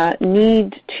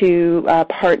need to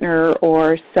partner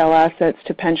or sell assets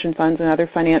to pension funds and other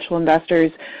financial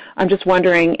investors. I'm just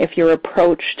wondering if you're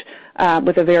approached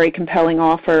with a very compelling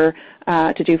offer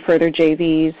to do further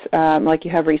JVs like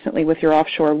you have recently with your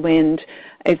offshore wind.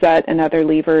 Is that another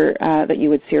lever that you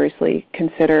would seriously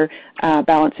consider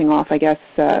balancing off, I guess,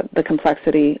 the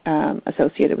complexity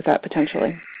associated with that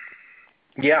potentially?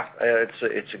 Yeah,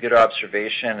 it's a good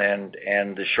observation,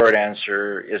 and the short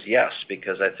answer is yes,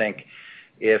 because I think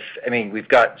we've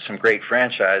got some great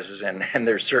franchises, and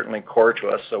they're certainly core to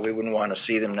us, so we wouldn't want to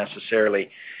see them necessarily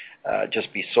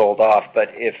just be sold off. But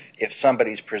if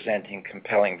somebody's presenting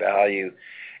compelling value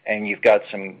and you've got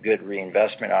some good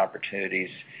reinvestment opportunities,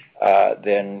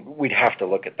 then we'd have to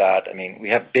look at that. We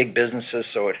have big businesses,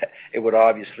 so it would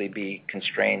obviously be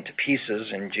constrained to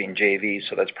pieces in JV,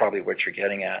 so that's probably what you're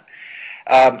getting at.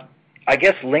 I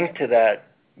guess linked to that,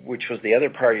 which was the other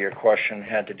part of your question,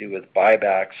 had to do with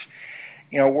buybacks.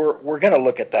 We're going to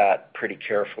look at that pretty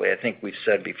carefully. I think we've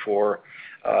said before,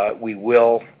 we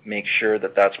will make sure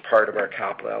that that's part of our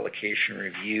capital allocation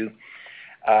review.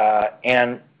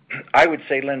 And I would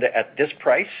say, Linda, at this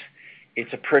price,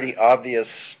 it's a pretty obvious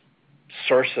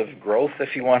source of growth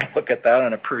if you want to look at that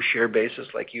on a per share basis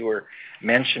like you were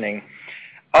mentioning.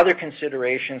 Other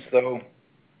considerations, though,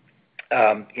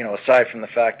 aside from the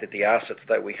fact that the assets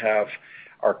that we have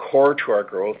are core to our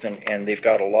growth and they've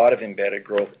got a lot of embedded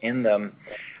growth in them,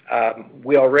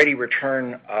 we already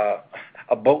return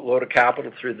a boatload of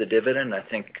capital through the dividend. I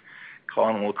think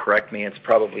Colin will correct me, it's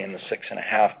probably in the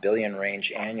 $6.5 billion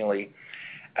range annually.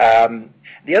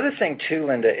 The other thing too,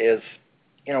 Linda, is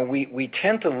we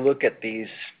tend to look at these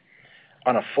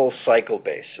on a full cycle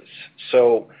basis.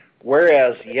 So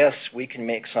whereas, yes, we can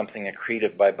make something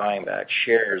accretive by buying back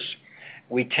shares,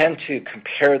 we tend to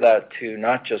compare that to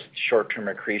not just short-term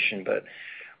accretion, but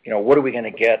what are we going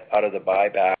to get out of the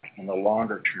buyback in the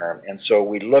longer term? And so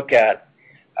we look at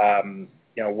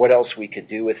what else we could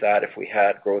do with that if we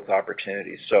had growth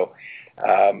opportunities. So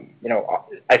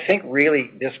I think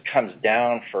really this comes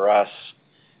down for us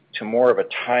to more of a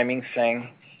timing thing.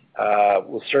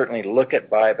 We'll certainly look at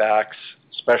buybacks,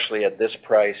 especially at this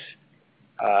price,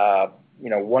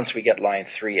 once we get Line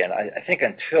 3 in. I think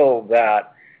until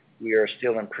that, we are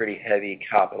still in pretty heavy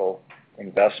capital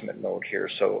investment mode here.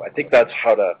 So I think that's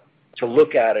how to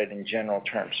look at it in general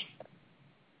terms.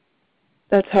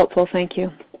 That's helpful. Thank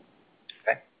you.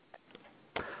 Okay.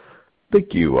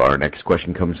 Thank you. Our next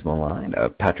question comes from the line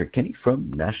of Patrick Kenny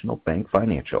from National Bank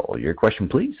Financial. Your question,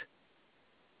 please.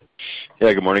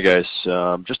 Yeah, good morning, guys.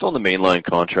 Just on the mainline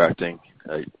contracting,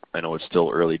 I know it's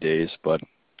still early days, but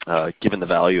given the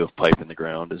value of pipe in the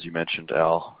ground, as you mentioned,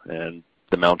 Al, and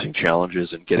the mounting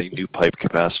challenges in getting new pipe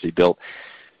capacity built,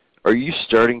 are you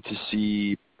starting to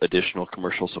see additional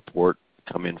commercial support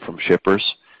come in from shippers?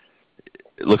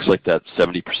 It looks like that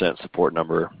 70% support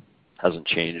number hasn't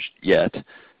changed yet,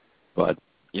 but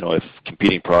if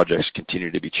competing projects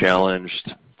continue to be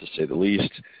challenged, to say the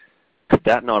least, could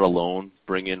that not alone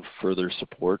bring in further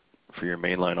support for your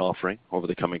mainline offering over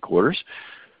the coming quarters?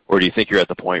 Or do you think you're at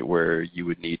the point where you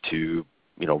would need to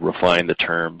refine the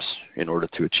terms in order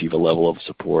to achieve a level of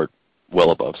support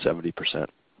well above 70%?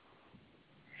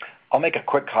 I'll make a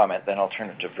quick comment, then I'll turn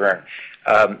it to Vern.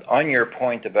 On your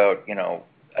point about,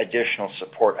 additional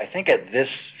support, I think at this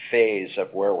phase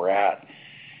of where we're at,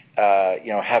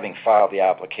 having filed the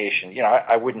application,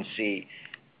 I wouldn't see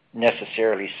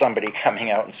necessarily somebody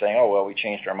coming out and saying, oh, well, we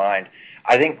changed our mind.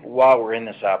 I think while we're in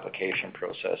this application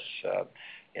process,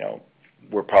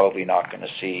 we're probably not going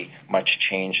to see much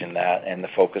change in that, and the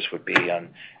focus would be on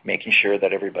making sure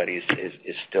that everybody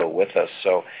is still with us.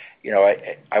 So,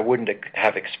 I wouldn't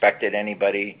have expected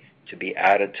anybody to be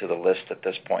added to the list at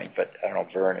this point, but I don't know,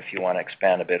 Vern, if you want to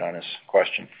expand a bit on his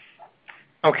question.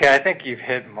 Okay, I think you've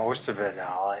hit most of it,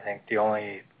 Al. I think the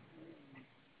only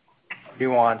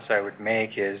nuance I would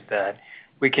make is that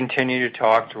we continue to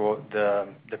talk to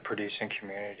the producing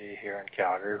community here in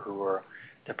Calgary, who are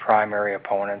the primary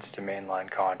opponents to mainline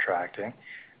contracting.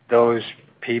 Those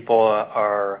people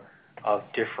are of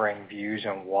differing views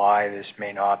on why this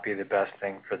may not be the best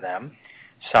thing for them.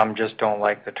 Some just don't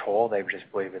like the toll. They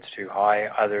just believe it's too high.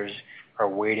 Others are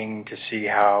waiting to see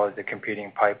how the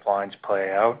competing pipelines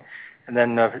play out. And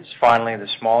then finally the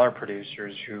smaller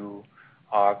producers who,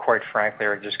 quite frankly,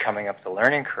 are just coming up the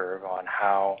learning curve on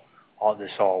how all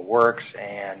this works.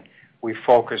 And we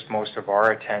focused most of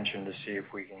our attention to see if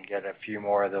we can get a few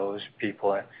more of those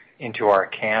people into our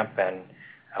camp, and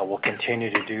we'll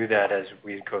continue to do that as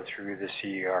we go through the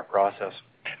CER process.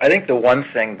 I think the one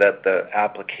thing that the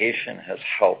application has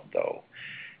helped, though,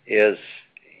 is,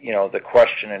 the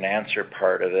question and answer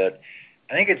part of it.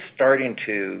 I think it's starting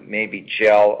to maybe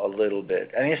gel a little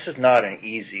bit. I mean, this is not an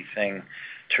easy thing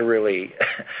to really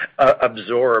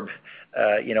absorb,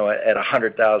 at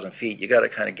 100,000 feet. You got to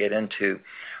kind of get into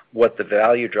what the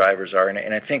value drivers are.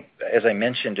 And I think, as I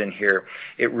mentioned in here,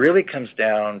 it really comes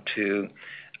down to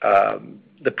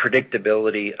the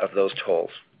predictability of those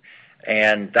tolls.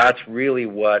 And that's really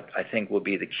what I think will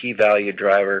be the key value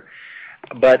driver.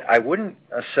 But I wouldn't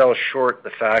sell short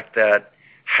the fact that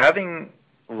having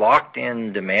locked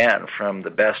in demand from the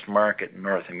best market in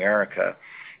North America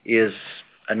is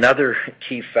another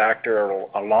key factor,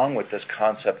 along with this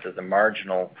concept of the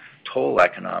marginal toll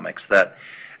economics, that,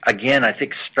 again, I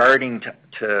think starting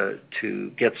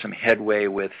to get some headway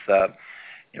with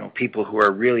people who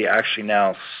are really actually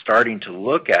now starting to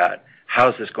look at how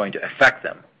is this going to affect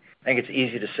them. I think it's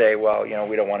easy to say, well,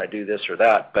 we don't want to do this or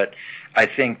that, but I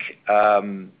think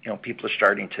people are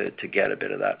starting to get a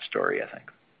bit of that story, I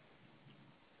think.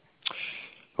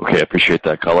 Okay, I appreciate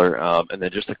that color. And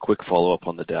then just a quick follow-up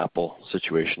on the DAPL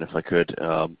situation, if I could.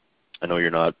 I know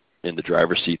you're not in the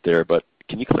driver's seat there, but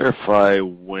can you clarify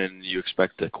when you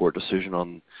expect a court decision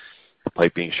on the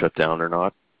pipe being shut down or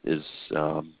not? Is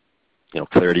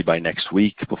clarity by next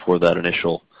week before that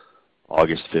initial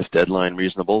August 5th deadline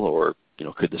reasonable, or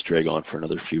could this drag on for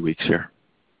another few weeks here?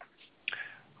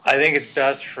 I think it's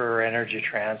best for Energy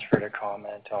Transfer to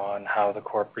comment on how the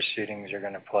court proceedings are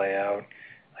going to play out.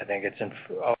 I think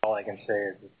all I can say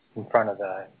is it's in front of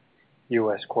the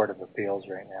U.S. Court of Appeals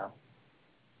right now.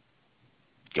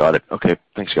 Got it. Okay.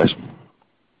 Thanks, guys.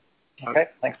 Okay.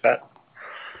 Thanks, Pat.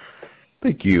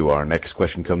 Thank you. Our next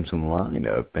question comes from the line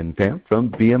of Ben Pham from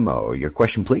BMO. Your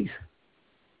question, please.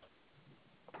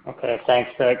 Okay.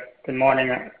 Thanks. Good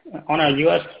morning. On a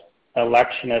U.S.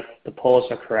 election, if the polls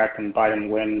are correct and Biden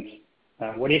wins,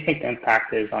 what do you think the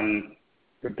impact is on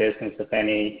your business, if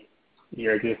any,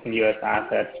 your existing U.S.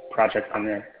 assets, projects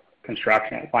under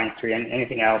construction at Line 3, and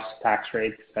anything else, tax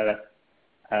rates,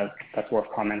 that's worth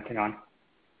commenting on?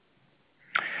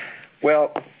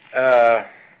 Well,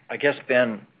 I guess,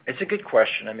 Ben, it's a good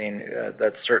question. I mean,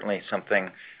 that's certainly something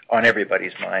on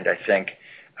everybody's mind, I think.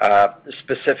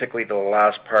 Specifically the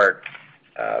last part,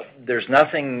 there's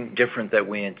nothing different that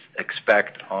we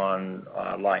expect on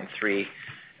Line 3.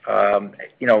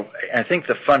 I think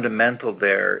the fundamental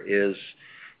there is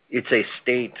it's a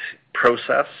state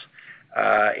process,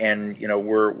 and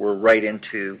we're right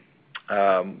into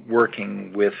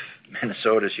working with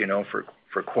Minnesota, as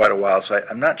for quite a while. So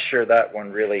I'm not sure that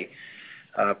one really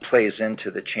plays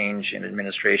into the change in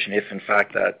administration, if in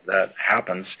fact that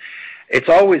happens. It's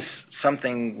always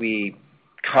something we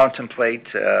contemplate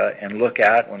and look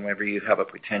at whenever you have a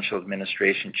potential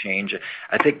administration change.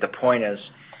 I think the point is,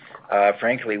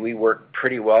 frankly, we work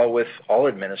pretty well with all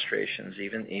administrations,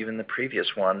 even the previous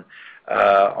one,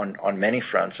 on many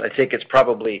fronts. I think it's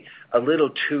probably a little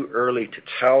too early to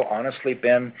tell, honestly,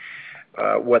 Ben,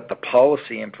 what the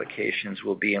policy implications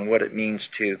will be and what it means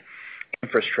to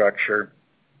infrastructure.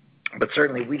 But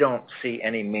certainly we don't see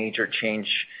any major change.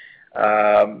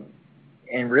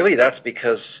 And really that's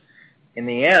because in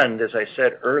the end, as I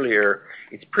said earlier,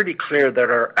 it's pretty clear that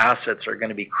our assets are going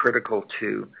to be critical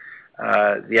to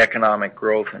the economic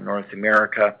growth in North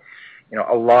America.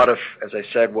 A lot of, as I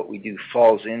said, what we do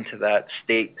falls into that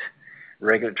state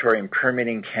regulatory and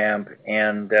permitting camp.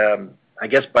 And I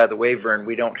guess, by the way, Vern,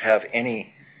 we don't have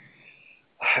any,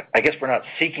 I guess we're not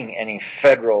seeking any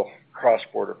federal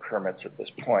cross-border permits at this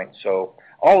point. So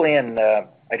all in,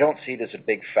 I don't see it as a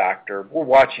big factor. We're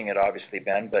watching it, obviously,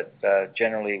 Ben, but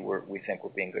generally we think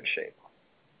we'll be in good shape.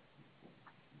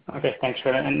 Okay, thanks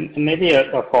for that. And maybe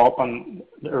a follow-up on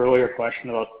the earlier question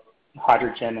about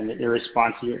hydrogen and your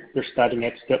response. You're studying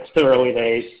it. Still early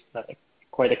days,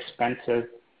 quite expensive.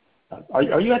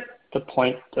 Are you at the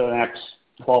point the next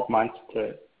 12 months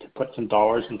to put some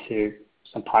dollars into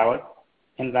some pilot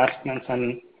investments?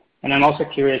 And I'm also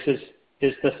curious,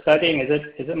 is the studying, is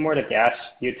it more the gas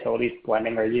utilities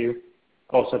blending? Are you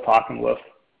also talking with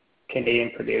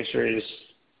Canadian producers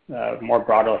more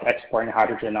broadly, like exporting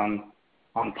hydrogen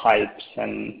on pipes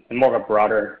and more of a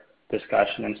broader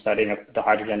discussion and studying of the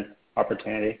hydrogen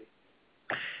opportunity?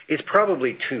 It's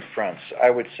probably two fronts. I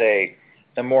would say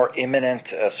the more imminent,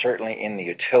 certainly in the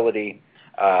utility,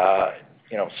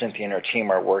 Cynthia and her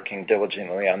team are working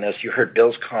diligently on this. You heard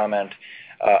Bill's comment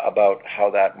about how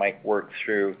that might work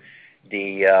through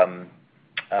the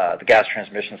gas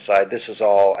transmission side. This is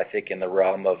all, I think, in the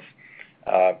realm of,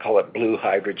 call it blue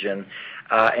hydrogen.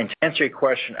 And to answer your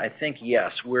question, I think,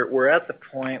 yes, we're at the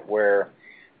point where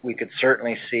we could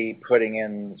certainly see putting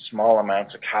in small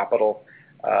amounts of capital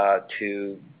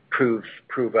to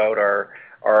prove out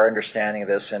our understanding of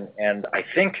this. And I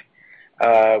think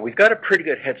we've got a pretty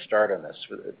good head start on this.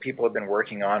 People have been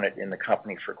working on it in the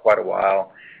company for quite a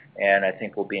while, and I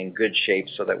think we'll be in good shape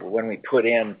so that when we put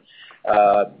in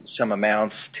some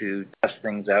amounts to test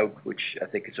things out, which I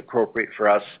think is appropriate for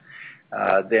us,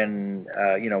 then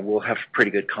we'll have pretty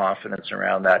good confidence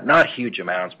around that. Not huge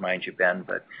amounts, mind you, Ben,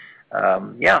 but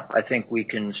I think we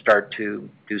can start to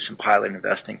do some pilot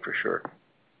investing for sure.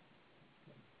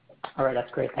 All right, that's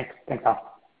great. Thanks,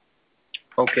 Al.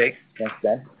 Okay, thanks,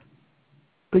 Ben.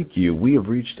 Thank you. We have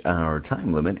reached our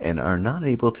time limit and are not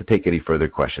able to take any further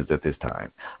questions at this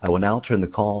time. I will now turn the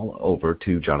call over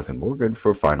to Jonathan Morgan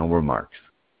for final remarks.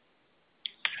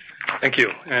 Thank you,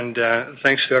 and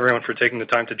thanks to everyone for taking the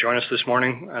time to join us this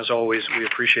morning. As always, we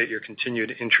appreciate your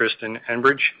continued interest in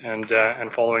Enbridge,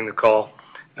 and following the call,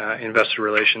 Investor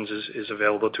Relations is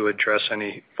available to address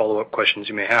any follow-up questions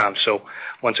you may have. So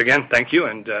once again, thank you,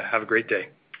 and have a great day.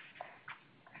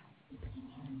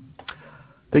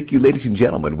 Thank you, ladies and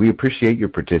gentlemen. We appreciate your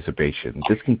participation.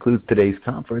 This concludes today's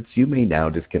conference. You may now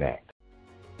disconnect.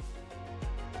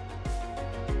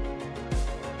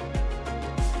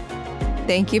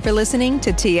 Thank you for listening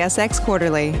to TSX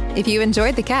Quarterly. If you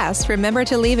enjoyed the cast, remember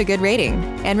to leave a good rating.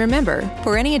 And remember,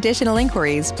 for any additional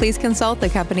inquiries, please consult the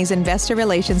company's investor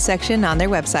relations section on their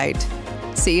website.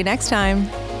 See you next time.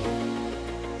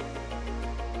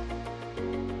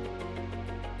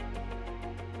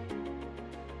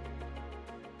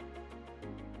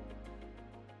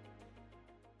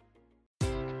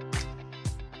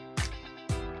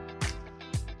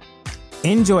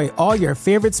 Enjoy all your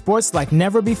favorite sports like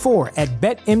never before at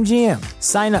BetMGM.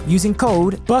 Sign up using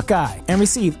code Buckeye and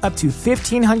receive up to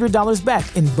 $1,500 back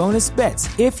in bonus bets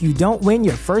if you don't win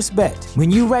your first bet.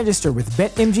 When you register with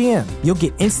BetMGM, you'll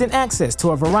get instant access to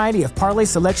a variety of parlay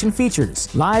selection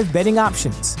features, live betting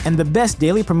options, and the best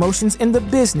daily promotions in the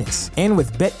business. And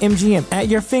with BetMGM at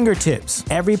your fingertips,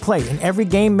 every play and every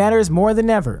game matters more than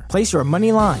ever. Place your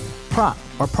money line, prop,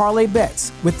 or parlay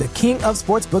bets with the king of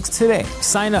sportsbooks today.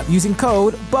 Sign up using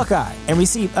code Buckeye and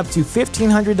receive up to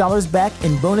 $1,500 back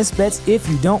in bonus bets if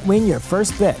you don't win your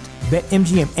first bet.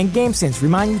 BetMGM and GameSense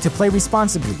remind you to play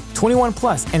responsibly. 21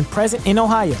 plus and present in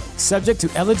Ohio, subject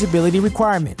to eligibility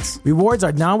requirements. Rewards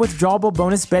are non-withdrawable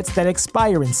bonus bets that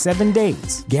expire in 7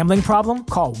 days. Gambling problem?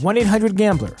 Call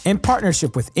 1-800-GAMBLER. In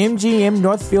partnership with MGM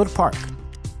Northfield Park.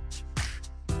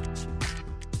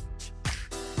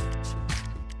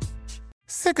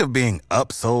 Sick of being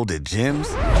upsold at gyms?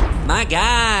 My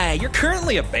guy, you're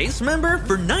currently a base member?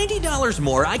 For $90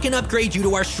 more, I can upgrade you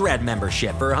to our Shred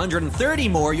membership. For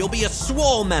 $130 more, you'll be a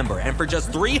Swole member. And for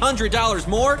just $300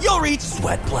 more, you'll reach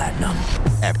Sweat Platinum.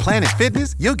 At Planet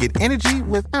Fitness, you'll get energy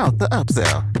without the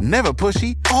upsell. Never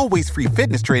pushy, always free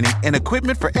fitness training and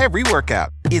equipment for every workout.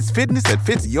 It's fitness that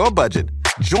fits your budget.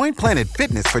 Join Planet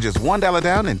Fitness for just $1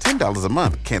 down and $10 a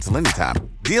month. Cancel anytime.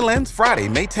 Deal ends Friday,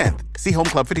 May 10th. See Home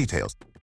Club for details.